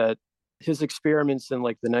says that his experiments in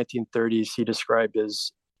like the 1930s, he described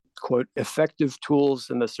as, quote, effective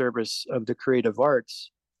tools in the service of the creative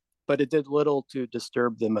arts, but it did little to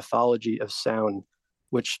disturb the mythology of sound,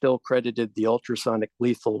 which still credited the ultrasonic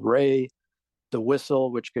lethal ray, the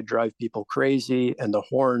whistle, which could drive people crazy, and the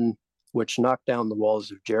horn, which knocked down the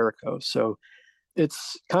walls of Jericho. So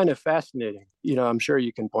it's kind of fascinating. I'm sure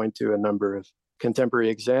you can point to a number of contemporary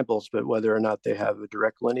examples, but whether or not they have a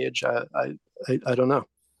direct lineage, I don't know.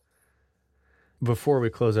 Before we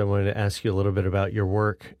close, I wanted to ask you a little bit about your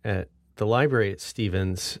work at the library at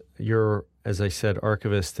Stevens. You're, as I said,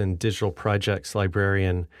 archivist and digital projects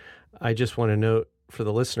librarian. I just want to note for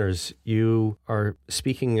the listeners, you are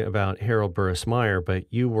speaking about Harold Burris-Meyer, but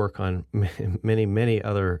you work on many, many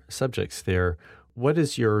other subjects there. What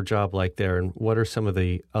is your job like there, and what are some of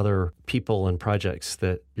the other people and projects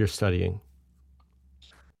that you're studying?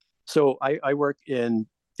 So I work in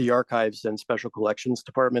the archives and special collections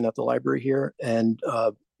department at the library here. And,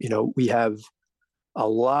 we have a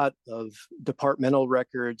lot of departmental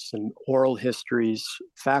records and oral histories,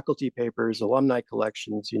 faculty papers, alumni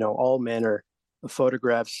collections, all manner of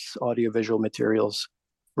photographs, audiovisual materials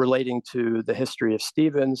relating to the history of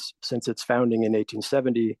Stevens since its founding in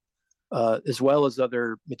 1870, as well as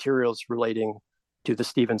other materials relating to the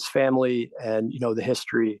Stevens family and, the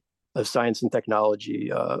history of science and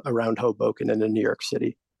technology around Hoboken and in New York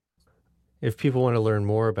City. If people want to learn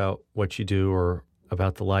more about what you do or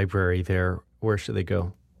about the library there, where should they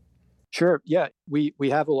go? Sure. Yeah, we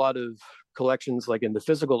have a lot of collections like in the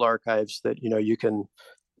physical archives that you can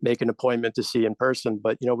make an appointment to see in person.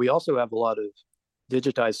 But we also have a lot of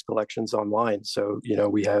digitized collections online. So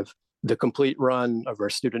we have the complete run of our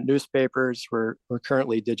student newspapers. We're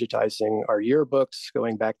currently digitizing our yearbooks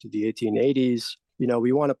going back to the 1880s.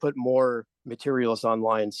 We want to put more materials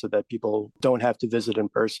online so that people don't have to visit in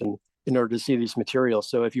person in order to see these materials.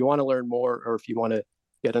 So if you want to learn more, or if you want to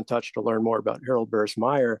get in touch to learn more about Harold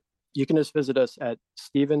Burris-Meyer, you can just visit us at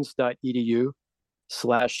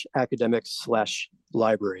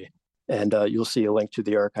stevens.edu/academics/library. And you'll see a link to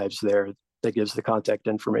the archives there that gives the contact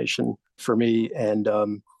information for me and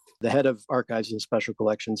the head of archives and special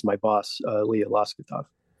collections, my boss, Leah Loskotov.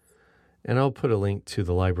 And I'll put a link to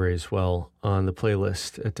the library as well on the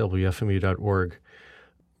playlist at wfmu.org.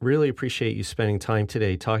 Really appreciate you spending time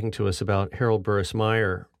today talking to us about Harold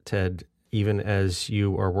Burris-Meyer, Ted, even as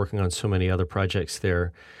you are working on so many other projects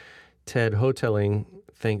there. Ted Houghtaling,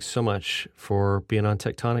 thanks so much for being on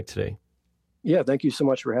Tectonic today. Yeah, thank you so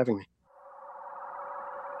much for having me.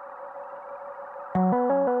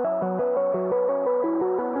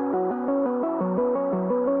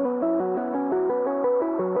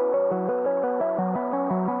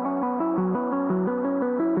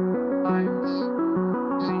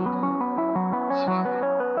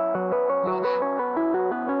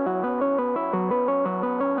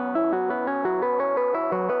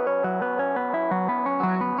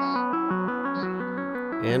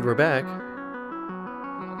 And we're back.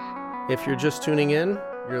 If you're just tuning in,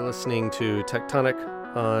 you're listening to Tectonic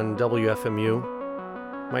on WFMU.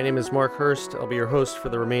 My name is Mark Hurst. I'll be your host for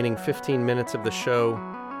the remaining 15 minutes of the show.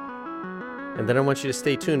 And then I want you to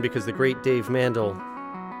stay tuned because the great Dave Mandel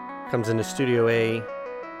comes into Studio A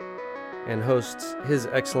and hosts his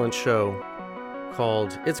excellent show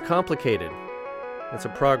called It's Complicated. It's a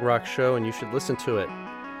prog rock show and you should listen to it.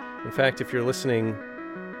 In fact, if you're listening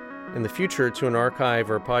in the future to an archive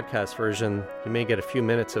or a podcast version, you may get a few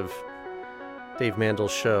minutes of Dave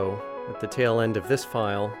Mandel's show at the tail end of this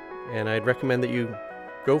file, and I'd recommend that you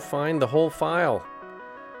go find the whole file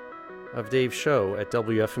of Dave's show at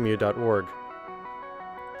wfmu.org.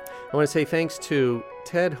 I want to say thanks to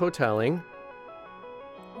Ted Houghtaling,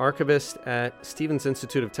 archivist at Stevens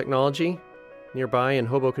Institute of Technology, nearby in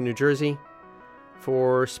Hoboken, New Jersey,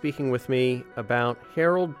 for speaking with me about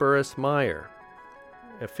Harold Burris-Meyer,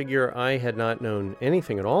 a figure I had not known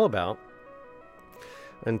anything at all about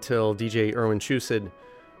until DJ Erwin Chusid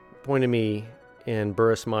pointed me in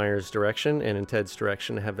Burris-Meyer's direction and in Ted's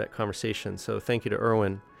direction to have that conversation. So thank you to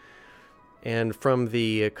Erwin. And from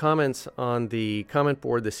the comments on the comment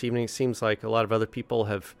board this evening, it seems like a lot of other people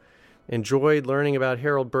have enjoyed learning about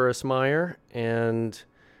Harold Burris-Meyer and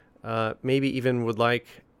maybe even would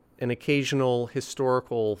like an occasional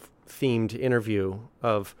historical themed interview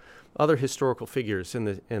of other historical figures in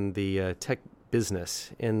the tech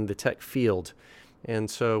business, in the tech field. And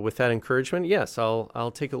so with that encouragement, yes,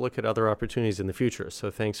 I'll take a look at other opportunities in the future. So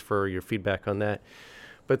thanks for your feedback on that.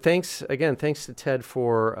 But thanks to Ted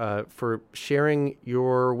for sharing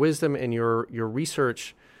your wisdom and your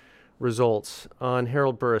research results on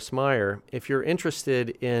Harold Burris-Meyer. If you're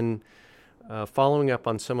interested in following up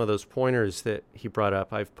on some of those pointers that he brought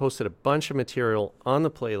up, I've posted a bunch of material on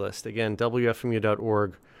the playlist. Again,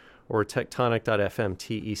 wfmu.org or tectonic.fm,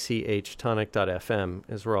 T-E-C-H, tonic.fm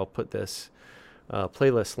is where I'll put this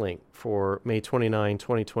playlist link for May 29,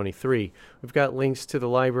 2023. We've got links to the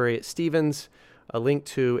library at Stevens, a link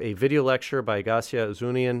to a video lecture by Gassia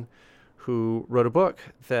Ozunian, who wrote a book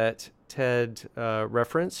that Ted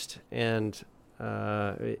referenced and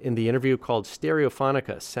in the interview called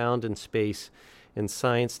Stereophonica, Sound and Space in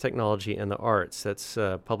Science, Technology, and the Arts. That's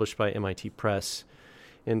published by MIT Press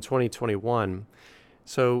in 2021.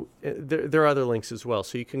 So there are other links as well.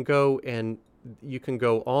 So you can go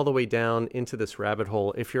all the way down into this rabbit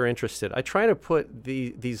hole if you're interested. I try to put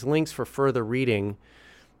these links for further reading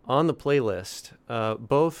on the playlist,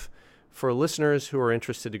 both for listeners who are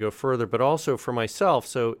interested to go further, but also for myself.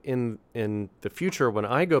 So in the future, when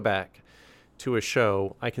I go back to a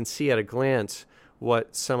show, I can see at a glance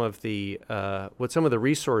what some of the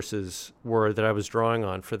resources were that I was drawing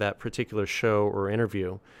on for that particular show or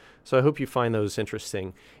interview. So I hope you find those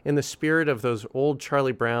interesting. In the spirit of those old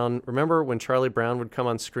Charlie Brown, remember when Charlie Brown would come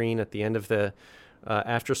on screen at the end of the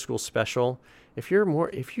after-school special? If you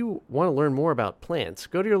want to learn more about plants,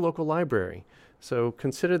 go to your local library. So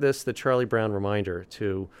consider this the Charlie Brown reminder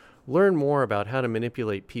to learn more about how to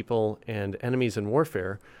manipulate people and enemies in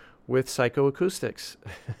warfare with psychoacoustics.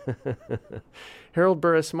 Harold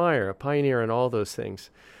Burris-Meyer, a pioneer in all those things.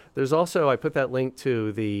 There's also, I put that link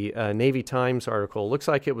to the Navy Times article. Looks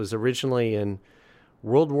like it was originally in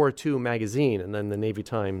World War II magazine, and then the Navy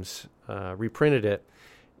Times reprinted it.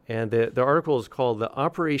 And the article is called The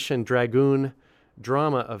Operation Dragoon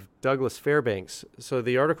Drama of Douglas Fairbanks. So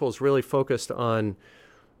the article is really focused on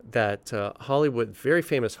that very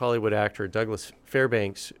famous Hollywood actor, Douglas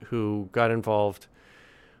Fairbanks, who got involved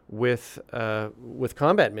with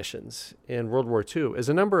combat missions in World War II, as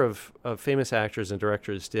a number of famous actors and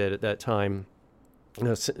directors did at that time.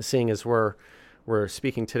 Seeing as we're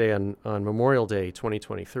speaking today on Memorial Day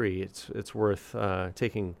 2023, it's worth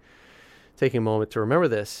taking a moment to remember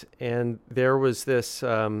this. And there was these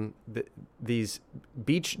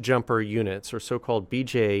beach jumper units, or so-called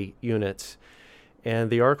BJ units, and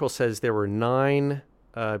the article says there were 9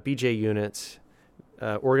 BJ units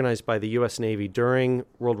organized by the U.S. Navy during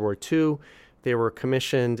World War II. They were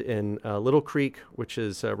commissioned in Little Creek, which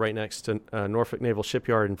is right next to Norfolk Naval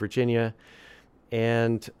Shipyard in Virginia.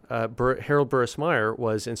 And Harold Burris-Meyer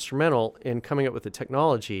was instrumental in coming up with the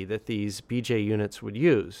technology that these BJ units would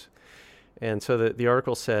use. And so the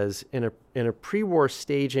article says, in a pre-war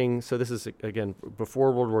staging, so this is, again,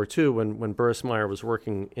 before World War II, when Burris-Meyer was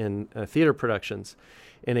working in theater productions,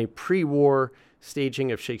 in a pre-war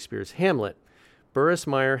staging of Shakespeare's Hamlet,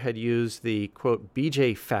 Burris-Meyer had used the, quote,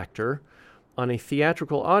 BJ factor on a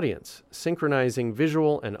theatrical audience, synchronizing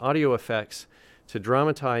visual and audio effects to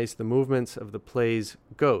dramatize the movements of the play's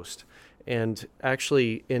ghost. And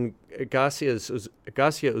actually, in Gassia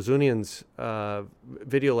Ozunian's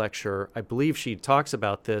video lecture, I believe she talks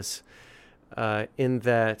about this, in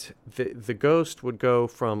that the ghost would go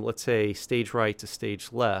from, let's say, stage right to stage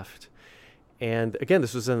left. And again,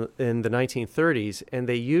 this was in the 1930s, and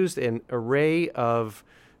they used an array of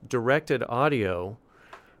directed audio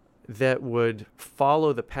that would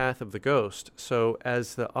follow the path of the ghost. So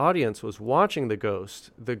as the audience was watching the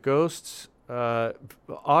ghost's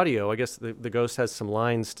audio, I guess the ghost has some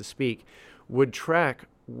lines to speak, would track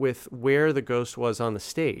with where the ghost was on the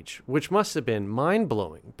stage, which must have been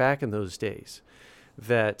mind-blowing back in those days,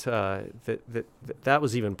 that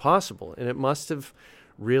was even possible. And it must have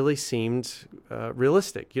really seemed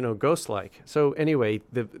realistic, ghost-like. So anyway,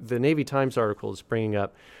 the Navy Times article is bringing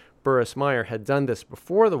up Burris-Meyer had done this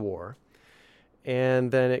before the war,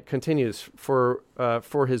 and then it continues. For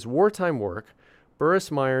his wartime work,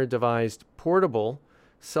 Burris-Meyer devised portable,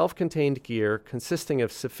 self-contained gear consisting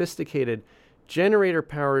of sophisticated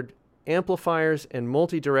generator-powered amplifiers and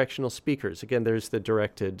multi-directional speakers. Again, there's the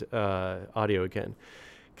directed audio again.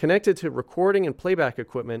 Connected to recording and playback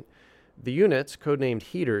equipment, the units, codenamed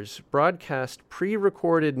heaters, broadcast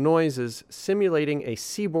pre-recorded noises simulating a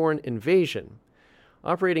seaborne invasion.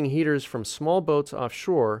 Operating heaters from small boats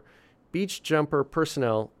offshore, beach jumper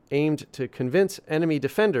personnel aimed to convince enemy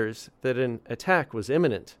defenders that an attack was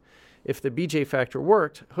imminent. If the BJ factor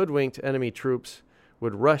worked, hoodwinked enemy troops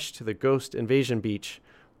would rush to the ghost invasion beach,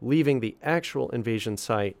 leaving the actual invasion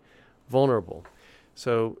site vulnerable.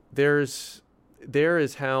 So there is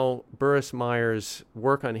how Burris-Meyer's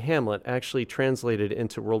work on Hamlet actually translated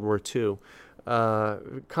into World War II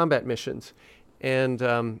combat missions. And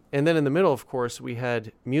then in the middle, of course, we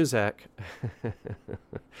had Muzak,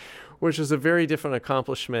 which is a very different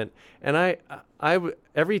accomplishment. And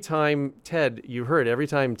every time Ted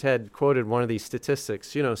quoted one of these statistics,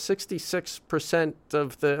 66%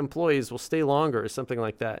 of the employees will stay longer or something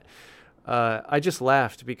like that. I just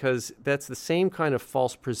laughed, because that's the same kind of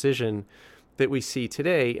false precision that we see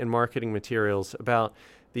today in marketing materials about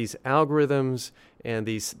these algorithms and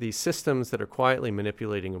these systems that are quietly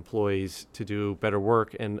manipulating employees to do better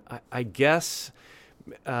work. And I guess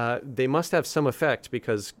they must have some effect,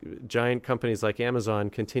 because giant companies like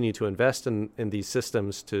Amazon continue to invest in these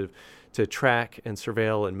systems to track and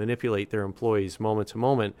surveil and manipulate their employees moment to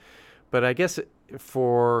moment. But I guess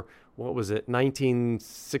for,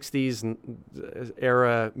 1960s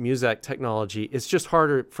era Muzak technology, it's just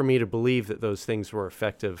harder for me to believe that those things were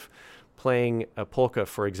effective, playing a polka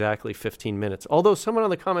for exactly 15 minutes. Although someone on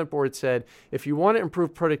the comment board said, if you want to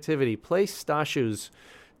improve productivity, play Stashu's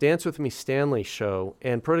Dance With Me Stanley show,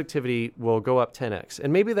 and productivity will go up 10x.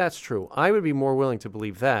 And maybe that's true. I would be more willing to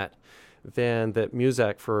believe that than that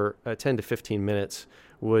Muzak for 10 to 15 minutes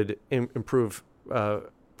would improve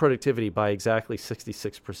productivity by exactly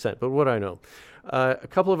 66%. But what do I know? A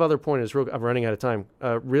couple of other pointers. I'm running out of time.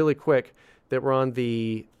 Really quick, that were on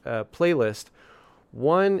the playlist.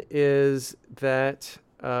 One is that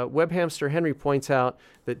Web Hamster Henry points out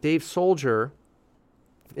that Dave Soldier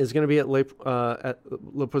is going to be at Le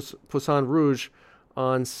Poisson Rouge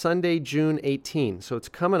on Sunday, June 18. So it's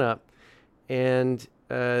coming up. And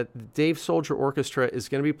Dave Soldier Orchestra is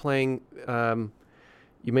going to be playing,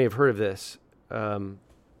 you may have heard of this,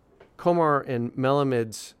 Komar and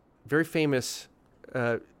Melamid's very famous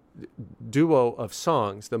duo of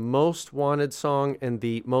songs, the Most Wanted song and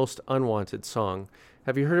the Most Unwanted song.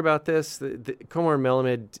 Have you heard about this? Komar and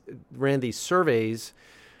Melamid ran these surveys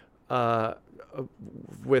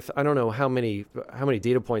with, I don't know how many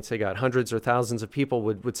data points they got. Hundreds or thousands of people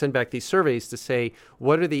would send back these surveys to say,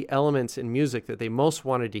 what are the elements in music that they most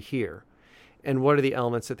wanted to hear? And what are the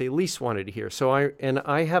elements that they least wanted to hear? So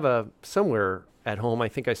I have somewhere at home, I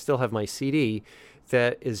think I still have my CD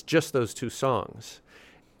that is just those two songs.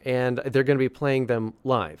 And they're going to be playing them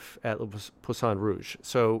live at Le Poisson Rouge.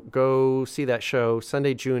 So go see that show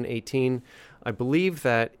Sunday, June 18. I believe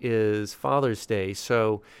that is Father's Day.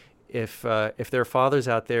 So if there are fathers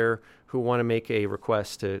out there who want to make a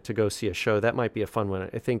request to go see a show, that might be a fun one.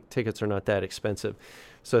 I think tickets are not that expensive.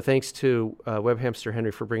 So thanks to Web Hamster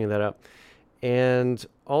Henry for bringing that up. And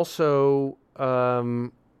also,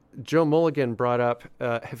 Joe Mulligan brought up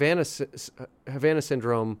Havana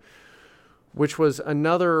Syndrome, which was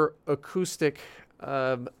another acoustic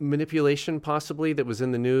manipulation possibly that was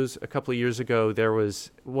in the news a couple of years ago. There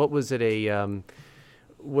was, what was it,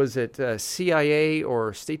 was it CIA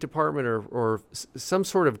or State Department or some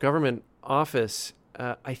sort of government office,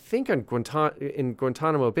 I think in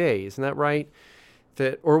Guantanamo Bay, isn't that right?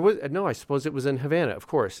 I suppose it was in Havana, of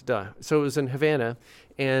course, duh. So it was in Havana,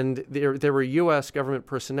 and there were U.S. government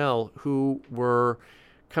personnel who were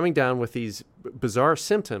coming down with these bizarre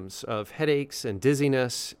symptoms of headaches and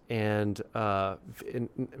dizziness and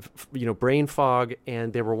brain fog,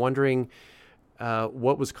 and they were wondering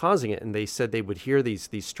what was causing it. And they said they would hear these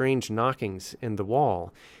strange knockings in the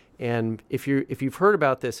wall. And if you've heard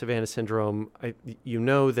about this Havana syndrome, you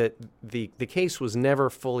know that the case was never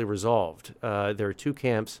fully resolved. There are two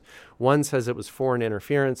camps. One says it was foreign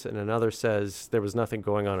interference, and another says there was nothing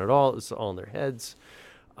going on at all. It was all in their heads.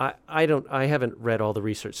 I haven't read all the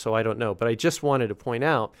research, so I don't know. But I just wanted to point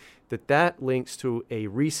out that links to a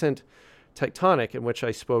recent Tectonic in which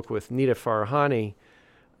I spoke with Nita Farahani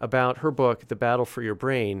about her book, The Battle for Your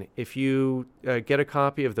Brain. If you get a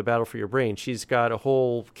copy of The Battle for Your Brain, she's got a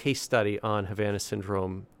whole case study on Havana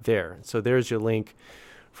syndrome there. So there's your link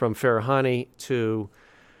from Farahani to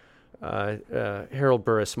Harold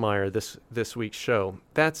Burris-Meyer, this week's show.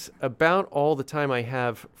 That's about all the time I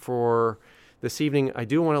have for this evening. I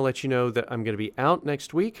do want to let you know that I'm going to be out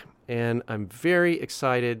next week, and I'm very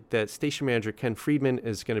excited that station manager Ken Friedman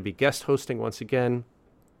is going to be guest hosting once again.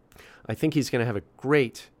 I think he's going to have a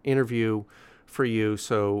great interview for you,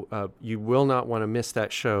 so you will not want to miss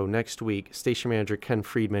that show next week. Station manager Ken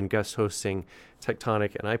Friedman guest hosting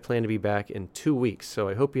Tectonic, and I plan to be back in 2 weeks. So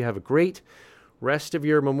I hope you have a great rest of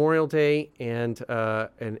your Memorial Day and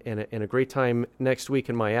a great time next week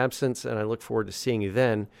in my absence, and I look forward to seeing you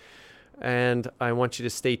then. And I want you to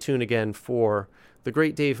stay tuned again for the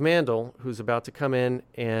great Dave Mandel, who's about to come in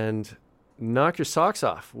and knock your socks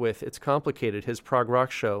off with It's Complicated, his prog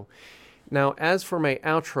rock show. Now, as for my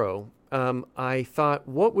outro, I thought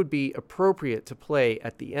what would be appropriate to play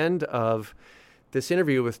at the end of this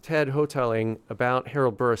interview with Ted Houghtaling about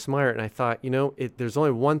Harold Burris-Meyer, and I thought, there's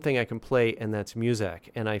only one thing I can play, and that's Muzak.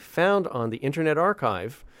 And I found on the Internet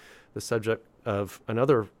Archive, the subject of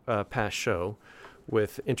another past show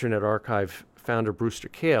with Internet Archive founder Brewster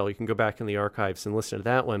Kahle. You can go back in the archives and listen to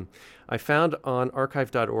that one. I found on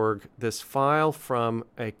archive.org this file from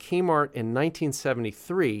a Kmart in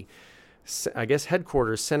 1973. I guess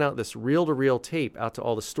headquarters sent out this reel-to-reel tape out to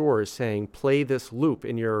all the stores saying, play this loop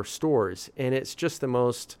in your stores. And it's just the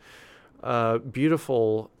most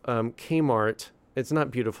beautiful Kmart. It's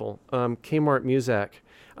not beautiful. Kmart Muzak.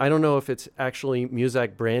 I don't know if it's actually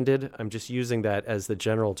Muzak branded. I'm just using that as the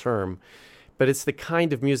general term. But it's the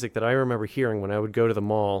kind of music that I remember hearing when I would go to the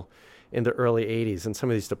mall in the early 80s in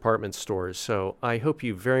some of these department stores. So I hope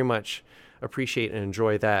you very much appreciate and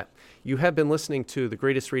enjoy that. You have been listening to the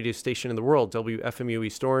greatest radio station in the world, WFMU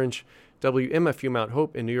East Orange, WMFU Mount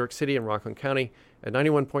Hope in New York City and Rockland County at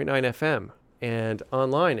 91.9 FM and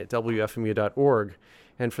online at WFMU.org.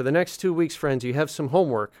 And for the next 2 weeks, friends, you have some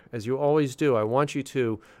homework, as you always do. I want you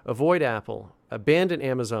to avoid Apple, abandon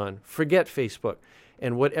Amazon, forget Facebook,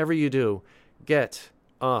 and whatever you do, get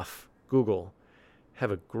off Google.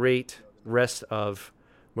 Have a great rest of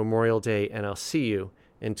Memorial Day, and I'll see you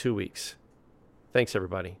in 2 weeks. Thanks,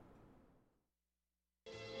 everybody.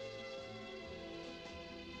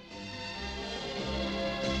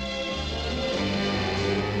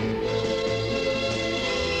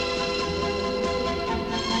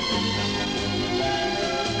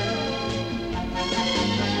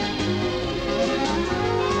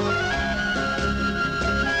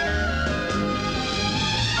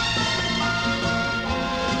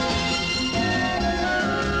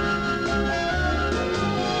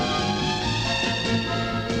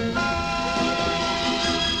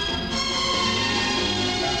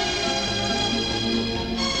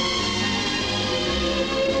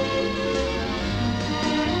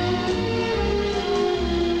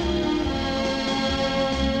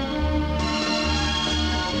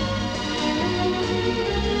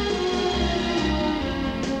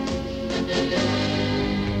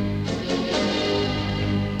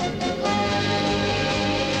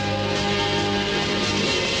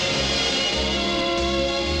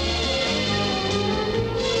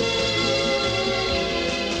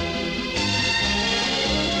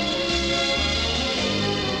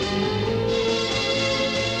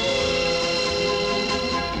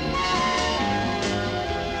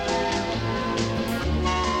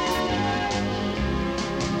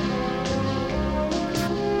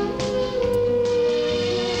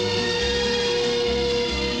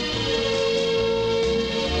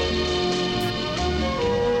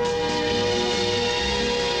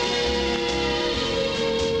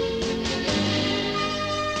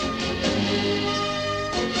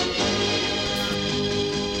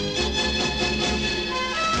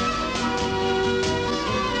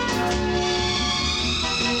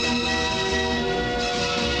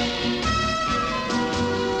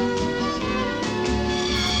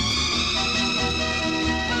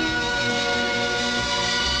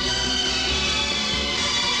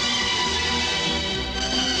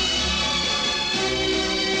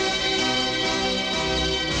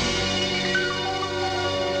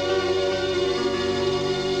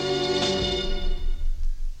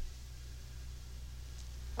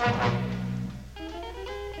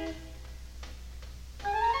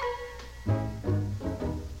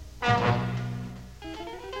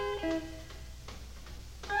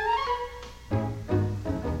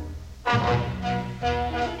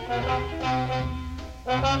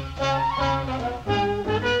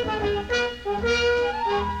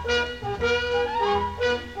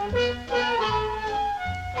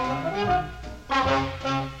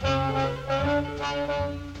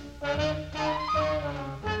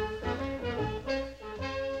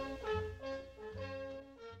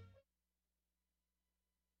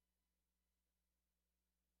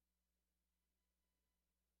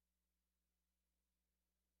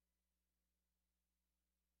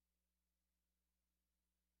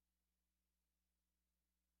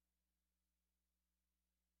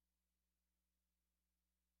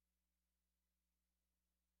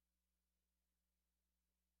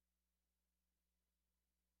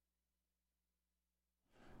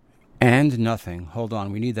 And nothing. Hold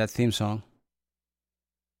on, we need that theme song.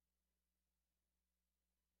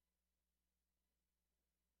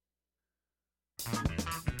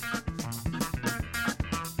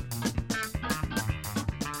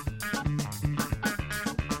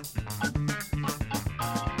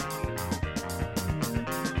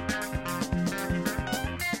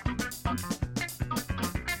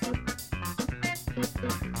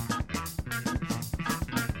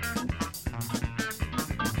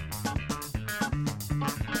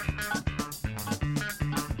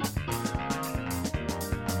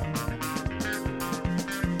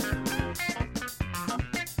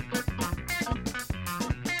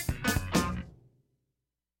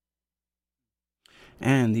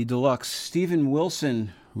 And the deluxe Steven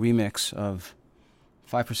Wilson remix of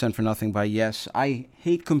 5% for Nothing by Yes. I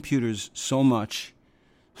hate computers so much.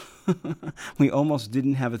 We almost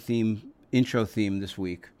didn't have a intro theme this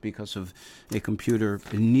week because of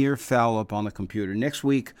a near foul up on the computer. Next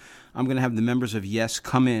week, I'm going to have the members of Yes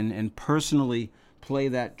come in and personally play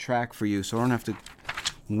that track for you so I don't have to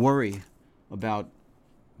worry about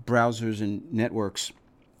browsers and networks.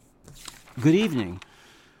 Good evening.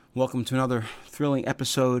 Welcome to another thrilling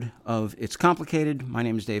episode of It's Complicated. My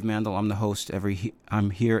name is Dave Mandel. I'm the host. I'm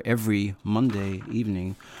here every Monday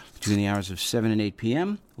evening between the hours of 7 and 8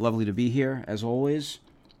 p.m. Lovely to be here, as always.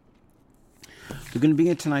 We're going to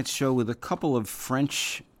begin tonight's show with a couple of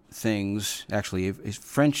French things, actually a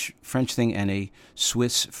French thing and a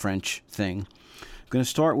Swiss French thing. I'm going to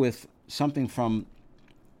start with something from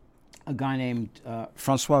a guy named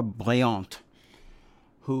Francois Briant,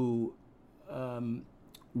 who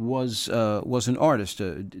was an artist,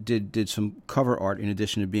 did some cover art in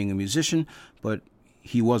addition to being a musician, but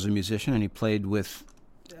he was a musician and he played with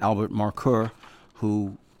Albert Marcoeur,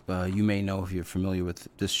 who you may know if you're familiar with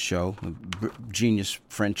this show, a genius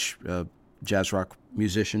French jazz rock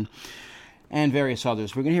musician, and various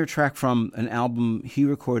others. We're going to hear a track from an album he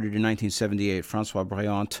recorded in 1978, Francois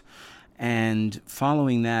Briant, and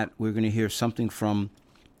following that we're going to hear something from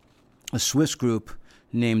a Swiss group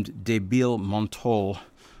named Débile Montol.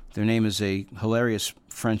 Their name is a hilarious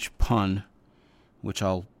French pun, which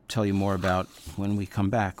I'll tell you more about when we come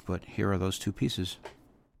back, but here are those two pieces.